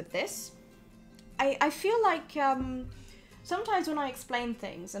things with this. I feel like sometimes when I explain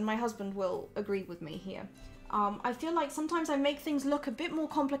things, and my husband will agree with me here, I feel like sometimes I make things look a bit more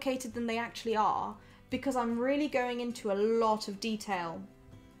complicated than they actually are because I'm really going into a lot of detail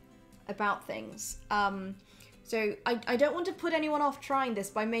about things. So I don't want to put anyone off trying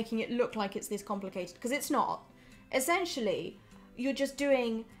this by making it look like it's this complicated, because it's not. Essentially, you're just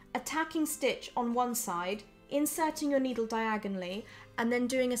doing a tacking stitch on one side, inserting your needle diagonally, and then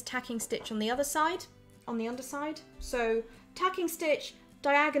doing a tacking stitch on the other side, on the underside. So tacking stitch,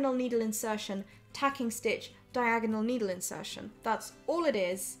 diagonal needle insertion, tacking stitch, diagonal needle insertion. That's all it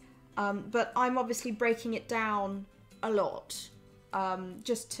is, but I'm obviously breaking it down a lot,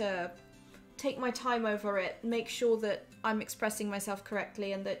 just to take my time over it, make sure that I'm expressing myself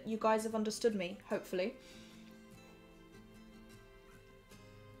correctly and that you guys have understood me, hopefully.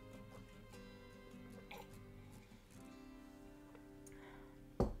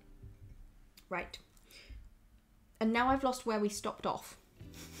 Right. And now I've lost where we stopped off.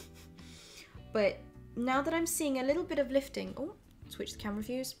 But now that I'm seeing a little bit of lifting, oh, switch the camera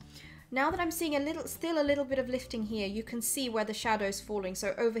views. Now that I'm seeing still a little bit of lifting here, you can see where the shadow's falling.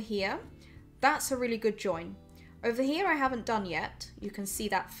 So over here, that's a really good join. Over here I haven't done yet. You can see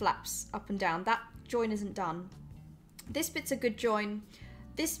that flaps up and down. That join isn't done. This bit's a good join.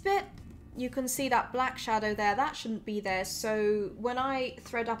 This bit, you can see that black shadow there. That shouldn't be there. So when I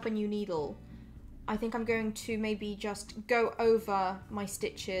thread up a new needle, I think I'm going to maybe just go over my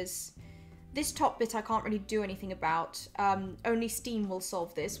stitches This top bit I can't really do anything about. Only steam will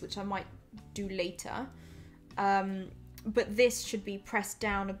solve this, which I might do later. But this should be pressed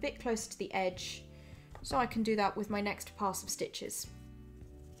down a bit closer to the edge, so I can do that with my next pass of stitches.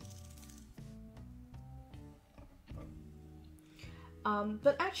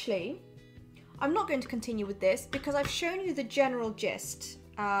 But actually, I'm not going to continue with this because I've shown you the general gist.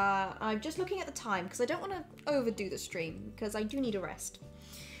 I'm just looking at the time because I don't want to overdo the stream because I do need a rest.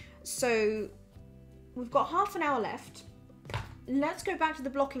 So we've got half an hour left. Let's go back to the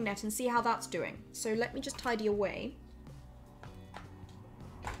blocking net and see how that's doing. So let me just tidy away.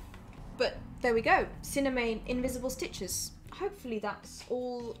 But there we go, Sinamay invisible stitches. Hopefully that's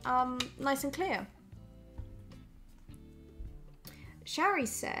all nice and clear. Shari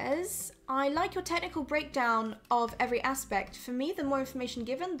says, I like your technical breakdown of every aspect. For me, the more information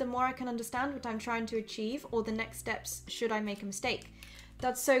given, the more I can understand what I'm trying to achieve or the next steps should I make a mistake.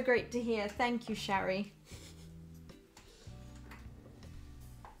 That's so great to hear. Thank you, Shari.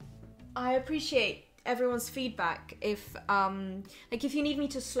 I appreciate everyone's feedback. If like if you need me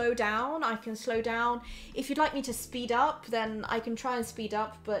to slow down, I can slow down. If you'd like me to speed up, then I can try and speed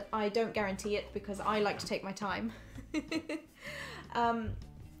up, but I don't guarantee it because I like to take my time.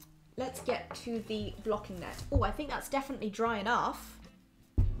 Let's get to the blocking net. Oh, I think that's definitely dry enough.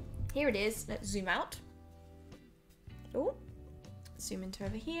 Here it is. Let's zoom out. Oh, zoom into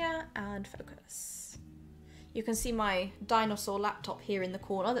over here and focus. You can see my dinosaur laptop here in the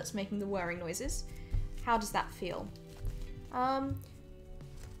corner that's making the whirring noises. How does that feel?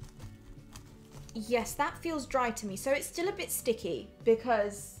 Yes, that feels dry to me. So it's still a bit sticky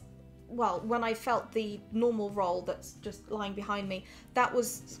because, well, when I felt the normal roll that's just lying behind me, that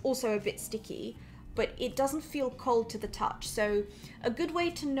was also a bit sticky, but it doesn't feel cold to the touch. So a good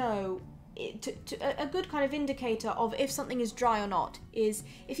way to know, a good kind of indicator of if something is dry or not is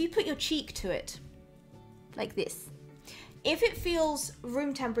if you put your cheek to it, like this. If it feels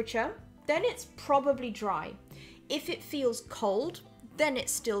room temperature, then it's probably dry. If it feels cold, then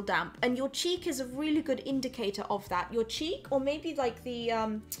it's still damp. And your cheek is a really good indicator of that. Your cheek, or maybe like the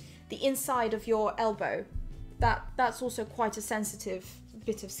inside of your elbow, that's also quite a sensitive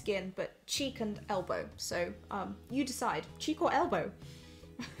bit of skin, but cheek and elbow. So you decide, cheek or elbow.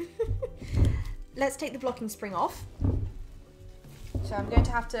 Let's take the blocking spring off. So I'm going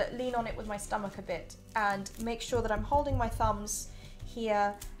to have to lean on it with my stomach a bit and make sure that I'm holding my thumbs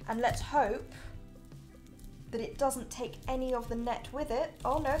here, and let's hope that it doesn't take any of the net with it.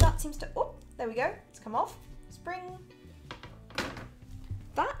 Oh no, that seems to, oh, there we go, it's come off. Spring.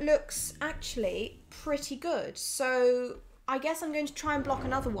 That looks actually pretty good. So I guess I'm going to try and block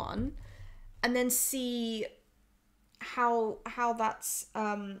another one and then see how that's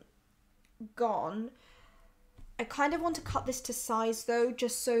gone. I kind of want to cut this to size though,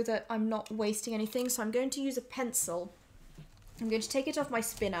 just so that I'm not wasting anything. So I'm going to use a pencil. I'm going to take it off my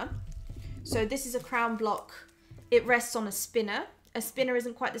spinner. So this is a crown block. It rests on a spinner. A spinner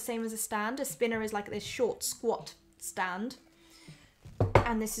isn't quite the same as a stand. A spinner is like this short squat stand.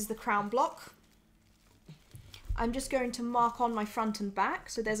 And this is the crown block. I'm just going to mark on my front and back.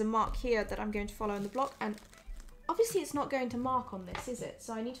 So there's a mark here that I'm going to follow in the block. And obviously it's not going to mark on this, is it?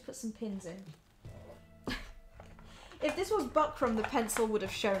 So I need to put some pins in. If this was buckram, the pencil would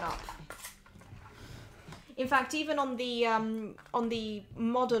have shown up. In fact, even on the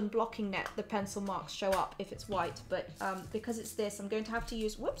modern blocking net, the pencil marks show up if it's white. But because it's this, I'm going to have to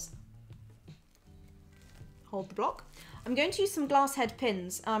use, whoops, hold the block. I'm going to use some glass head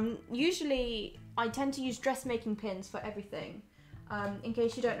pins. Usually, I tend to use dressmaking pins for everything. In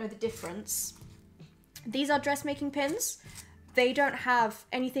case you don't know the difference, these are dressmaking pins. They don't have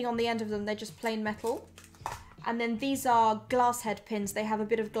anything on the end of them. They're just plain metal. And then these are glass head pins. They have a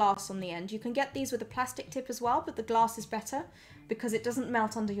bit of glass on the end. You can get these with a plastic tip as well, but the glass is better because it doesn't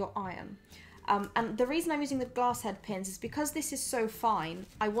melt under your iron. And the reason I'm using the glass head pins is because this is so fine,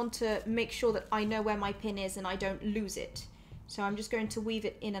 I want to make sure that I know where my pin is and I don't lose it. So I'm just going to weave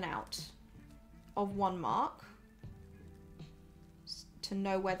it in and out of one mark to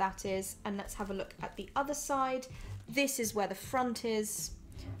know where that is. And let's have a look at the other side. This is where the front is.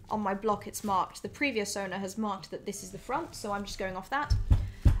 On my block it's marked, the previous owner has marked that this is the front, so I'm just going off that.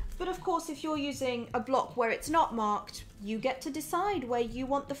 But of course, if you're using a block where it's not marked, you get to decide where you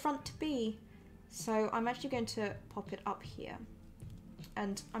want the front to be. So I'm actually going to pop it up here.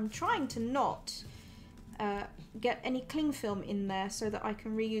 And I'm trying to not get any cling film in there so that I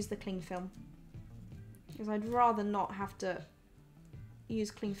can reuse the cling film. Because I'd rather not have to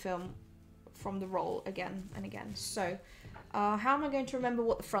use cling film from the roll again and again. So how am I going to remember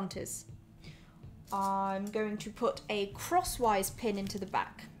what the front is? I'm going to put a crosswise pin into the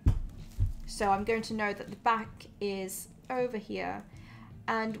back. So I'm going to know that the back is over here.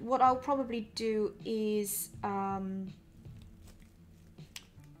 And what I'll probably do is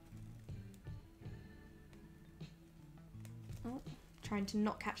trying to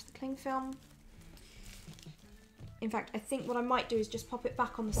not catch the cling film. In fact, I think what I might do is just pop it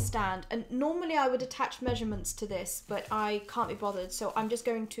back on the stand. And normally I would attach measurements to this, but I can't be bothered. So I'm just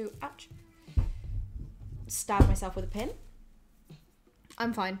going to, ouch, stab myself with a pin.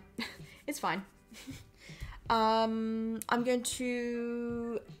 I'm fine. It's fine. I'm going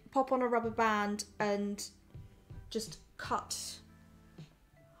to pop on a rubber band and just cut.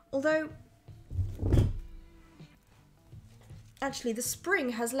 Although, actually the spring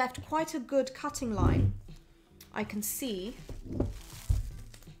has left quite a good cutting line. I can see.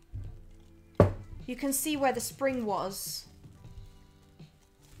 You can see where the spring was,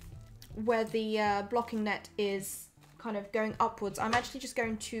 where the blocking net is kind of going upwards. I'm actually just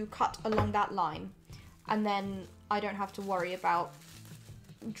going to cut along that line, and then I don't have to worry about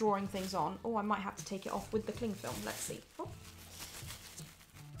drawing things on. Oh, I might have to take it off with the cling film. Let's see.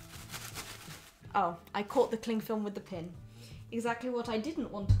 Oh, I caught the cling film with the pin. Exactly what I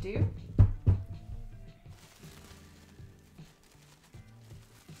didn't want to do.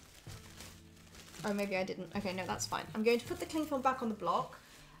 Oh, maybe I didn't. Okay, no, that's fine. I'm going to put the cling film back on the block.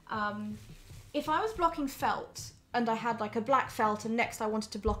 If I was blocking felt and I had like a black felt and next I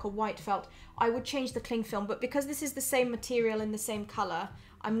wanted to block a white felt, I would change the cling film. But because this is the same material in the same color,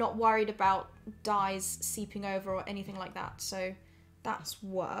 I'm not worried about dyes seeping over or anything like that. So that's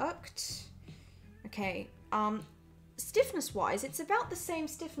worked. Okay. Stiffness wise, it's about the same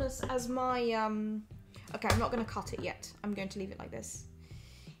stiffness as my, okay, I'm not going to cut it yet. I'm going to leave it like this.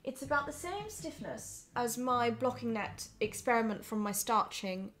 It's about the same stiffness as my blocking net experiment from my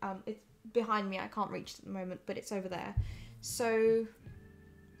starching. It's behind me, I can't reach it at the moment, but it's over there. So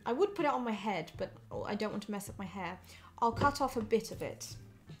I would put it on my head, but I don't want to mess up my hair. I'll cut off a bit of it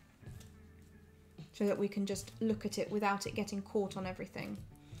so that we can just look at it without it getting caught on everything.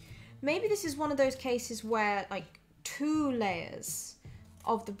 Maybe this is one of those cases where like 2 layers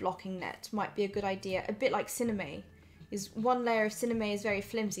of the blocking net might be a good idea, a bit like Sinamay. Is one layer of Sinamay is very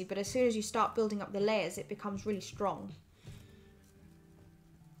flimsy, but as soon as you start building up the layers, it becomes really strong.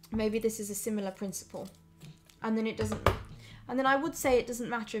 Maybe this is a similar principle. And then it doesn't, and then I would say it doesn't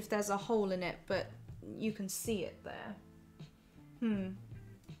matter if there's a hole in it, but you can see it there.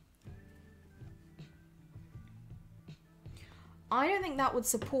 I don't think that would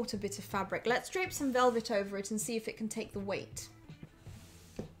support a bit of fabric. Let's drape some velvet over it and see if it can take the weight.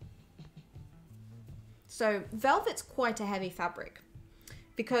 So velvet's quite a heavy fabric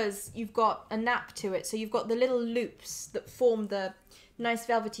because you've got a nap to it. So you've got the little loops that form the nice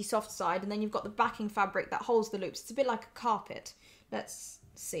velvety soft side, and then you've got the backing fabric that holds the loops. It's a bit like a carpet. Let's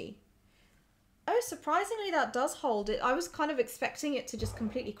see. Oh, surprisingly that does hold it. I was kind of expecting it to just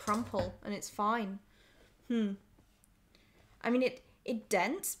completely crumple, and it's fine. I mean, it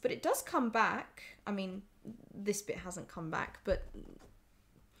dents, but it does come back. I mean, this bit hasn't come back, but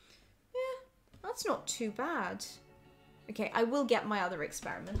that's not too bad. Okay, I will get my other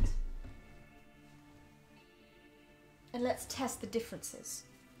experiment. And let's test the differences.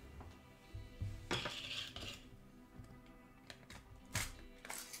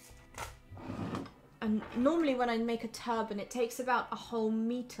 And normally when I make a turban, it takes about a whole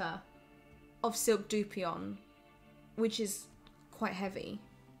meter of silk dupion, which is quite heavy.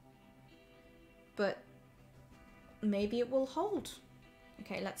 But maybe it will hold.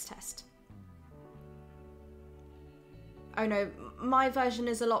 Okay, let's test. Oh no, my version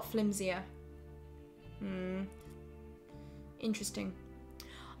is a lot flimsier. Interesting.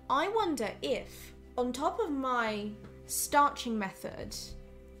 I wonder if, on top of my starching method,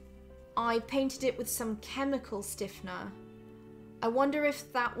 I painted it with some chemical stiffener. I wonder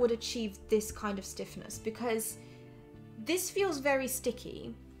if that would achieve this kind of stiffness, because this feels very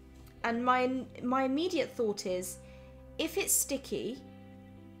sticky, and my immediate thought is, if it's sticky,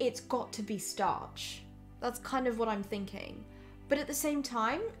 it's got to be starch. That's kind of what I'm thinking. But at the same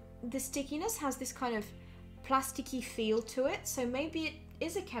time, the stickiness has this kind of plasticky feel to it, so maybe it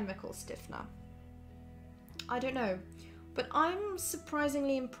is a chemical stiffener. I don't know. But I'm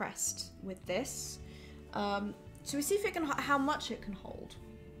surprisingly impressed with this. So we see if it can, how much it can hold.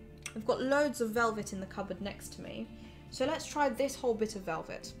 I've got loads of velvet in the cupboard next to me. So let's try this whole bit of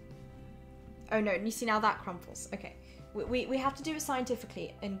velvet. Oh no, and you see now that crumples. Okay, we have to do it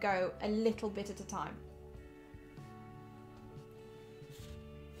scientifically and go a little bit at a time.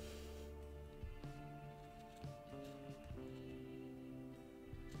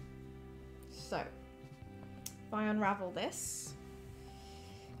 So, if I unravel this.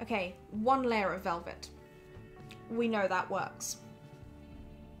 Okay, 1 layer of velvet. We know that works.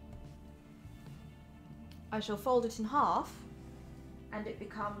 I shall fold it in half and it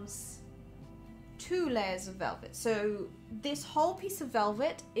becomes 2 layers of velvet. So this whole piece of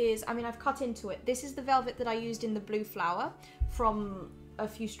velvet is, I mean, I've cut into it. This is the velvet that I used in the blue flower from a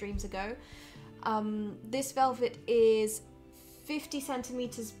few streams ago. This velvet is 50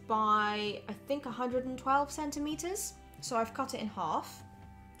 centimeters by, I think, 112 centimeters. So I've cut it in half,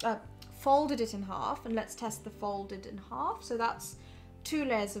 folded it in half, and let's test the folded in half. So that's 2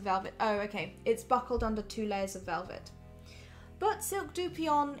 layers of velvet. Oh, okay, it's buckled under 2 layers of velvet. But silk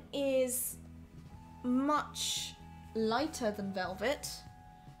dupion is much lighter than velvet,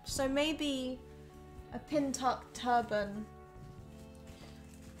 so maybe a pin tuck turban.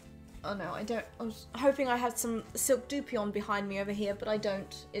 Oh no, I don't. I was hoping I had some silk dupion behind me over here, but I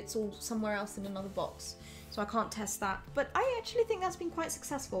don't. It's all somewhere else in another box, so I can't test that. But I actually think that's been quite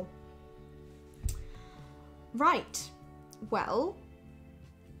successful. Right, well,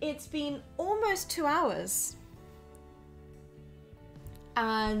 it's been almost 2 hours,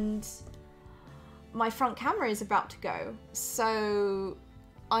 and my front camera is about to go, so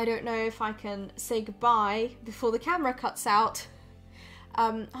I don't know if I can say goodbye before the camera cuts out.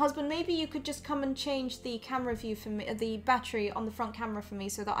 Husband, maybe you could just come and change the camera view for me, the battery on the front camera for me,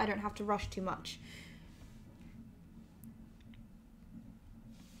 so that I don't have to rush too much.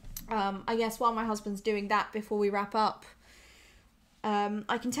 I guess while my husband's doing that before we wrap up,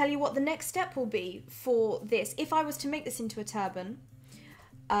 I can tell you what the next step will be for this. If I was to make this into a turban,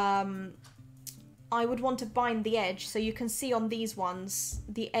 I would want to bind the edge, so you can see on these ones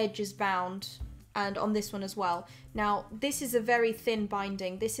the edge is bound, and on this one as well. Now this is a very thin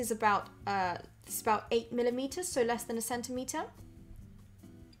binding. This is about 8 millimeters, so less than a centimeter,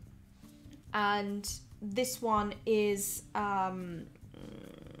 and this one is about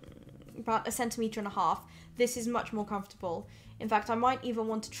 1.5 centimeters. This is much more comfortable. In fact, I might even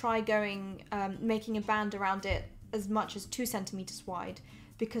want to try going making a band around it as much as 2 centimeters wide,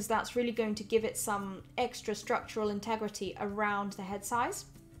 because that's really going to give it some extra structural integrity around the head size.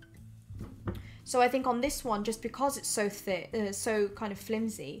 So I think on this one, just because it's so thick, so kind of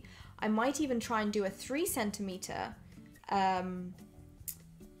flimsy, I might even try and do a 3 centimeter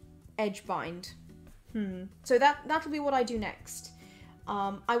edge bind. So that'll be what I do next.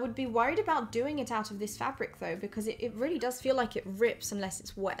 I would be worried about doing it out of this fabric though, because it really does feel like it rips unless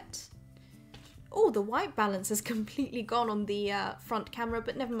it's wet. Oh, the white balance has completely gone on the front camera,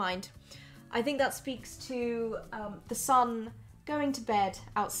 but never mind. I think that speaks to the sun going to bed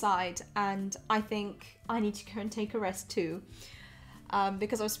outside, and I think I need to go and take a rest too,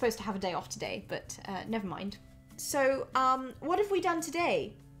 because I was supposed to have a day off today, but never mind. So what have we done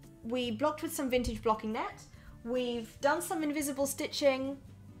today? We blocked with some vintage blocking net, we've done some invisible stitching,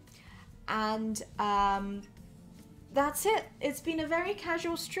 and that's it. It's been a very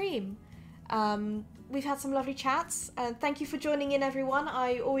casual stream. We've had some lovely chats, and thank you for joining in, everyone.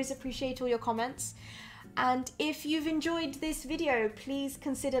 I always appreciate all your comments. And if you've enjoyed this video, please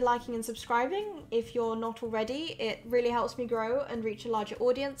consider liking and subscribing if you're not already. It really helps me grow and reach a larger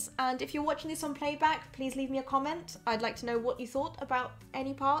audience. And if you're watching this on playback, please leave me a comment. I'd like to know what you thought about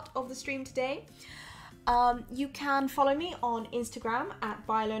any part of the stream today. You can follow me on Instagram at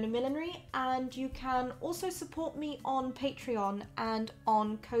 @Millinery, and you can also support me on Patreon and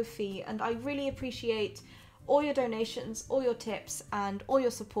on Ko-fi, and I really appreciate all your donations, all your tips, and all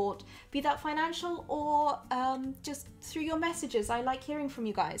your support, be that financial or just through your messages. I like hearing from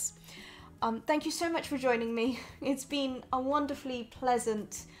you guys. Thank you so much for joining me. It's been a wonderfully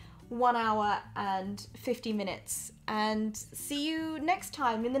pleasant 1 hour and 50 minutes, and see you next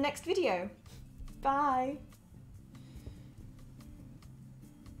time in the next video. Bye.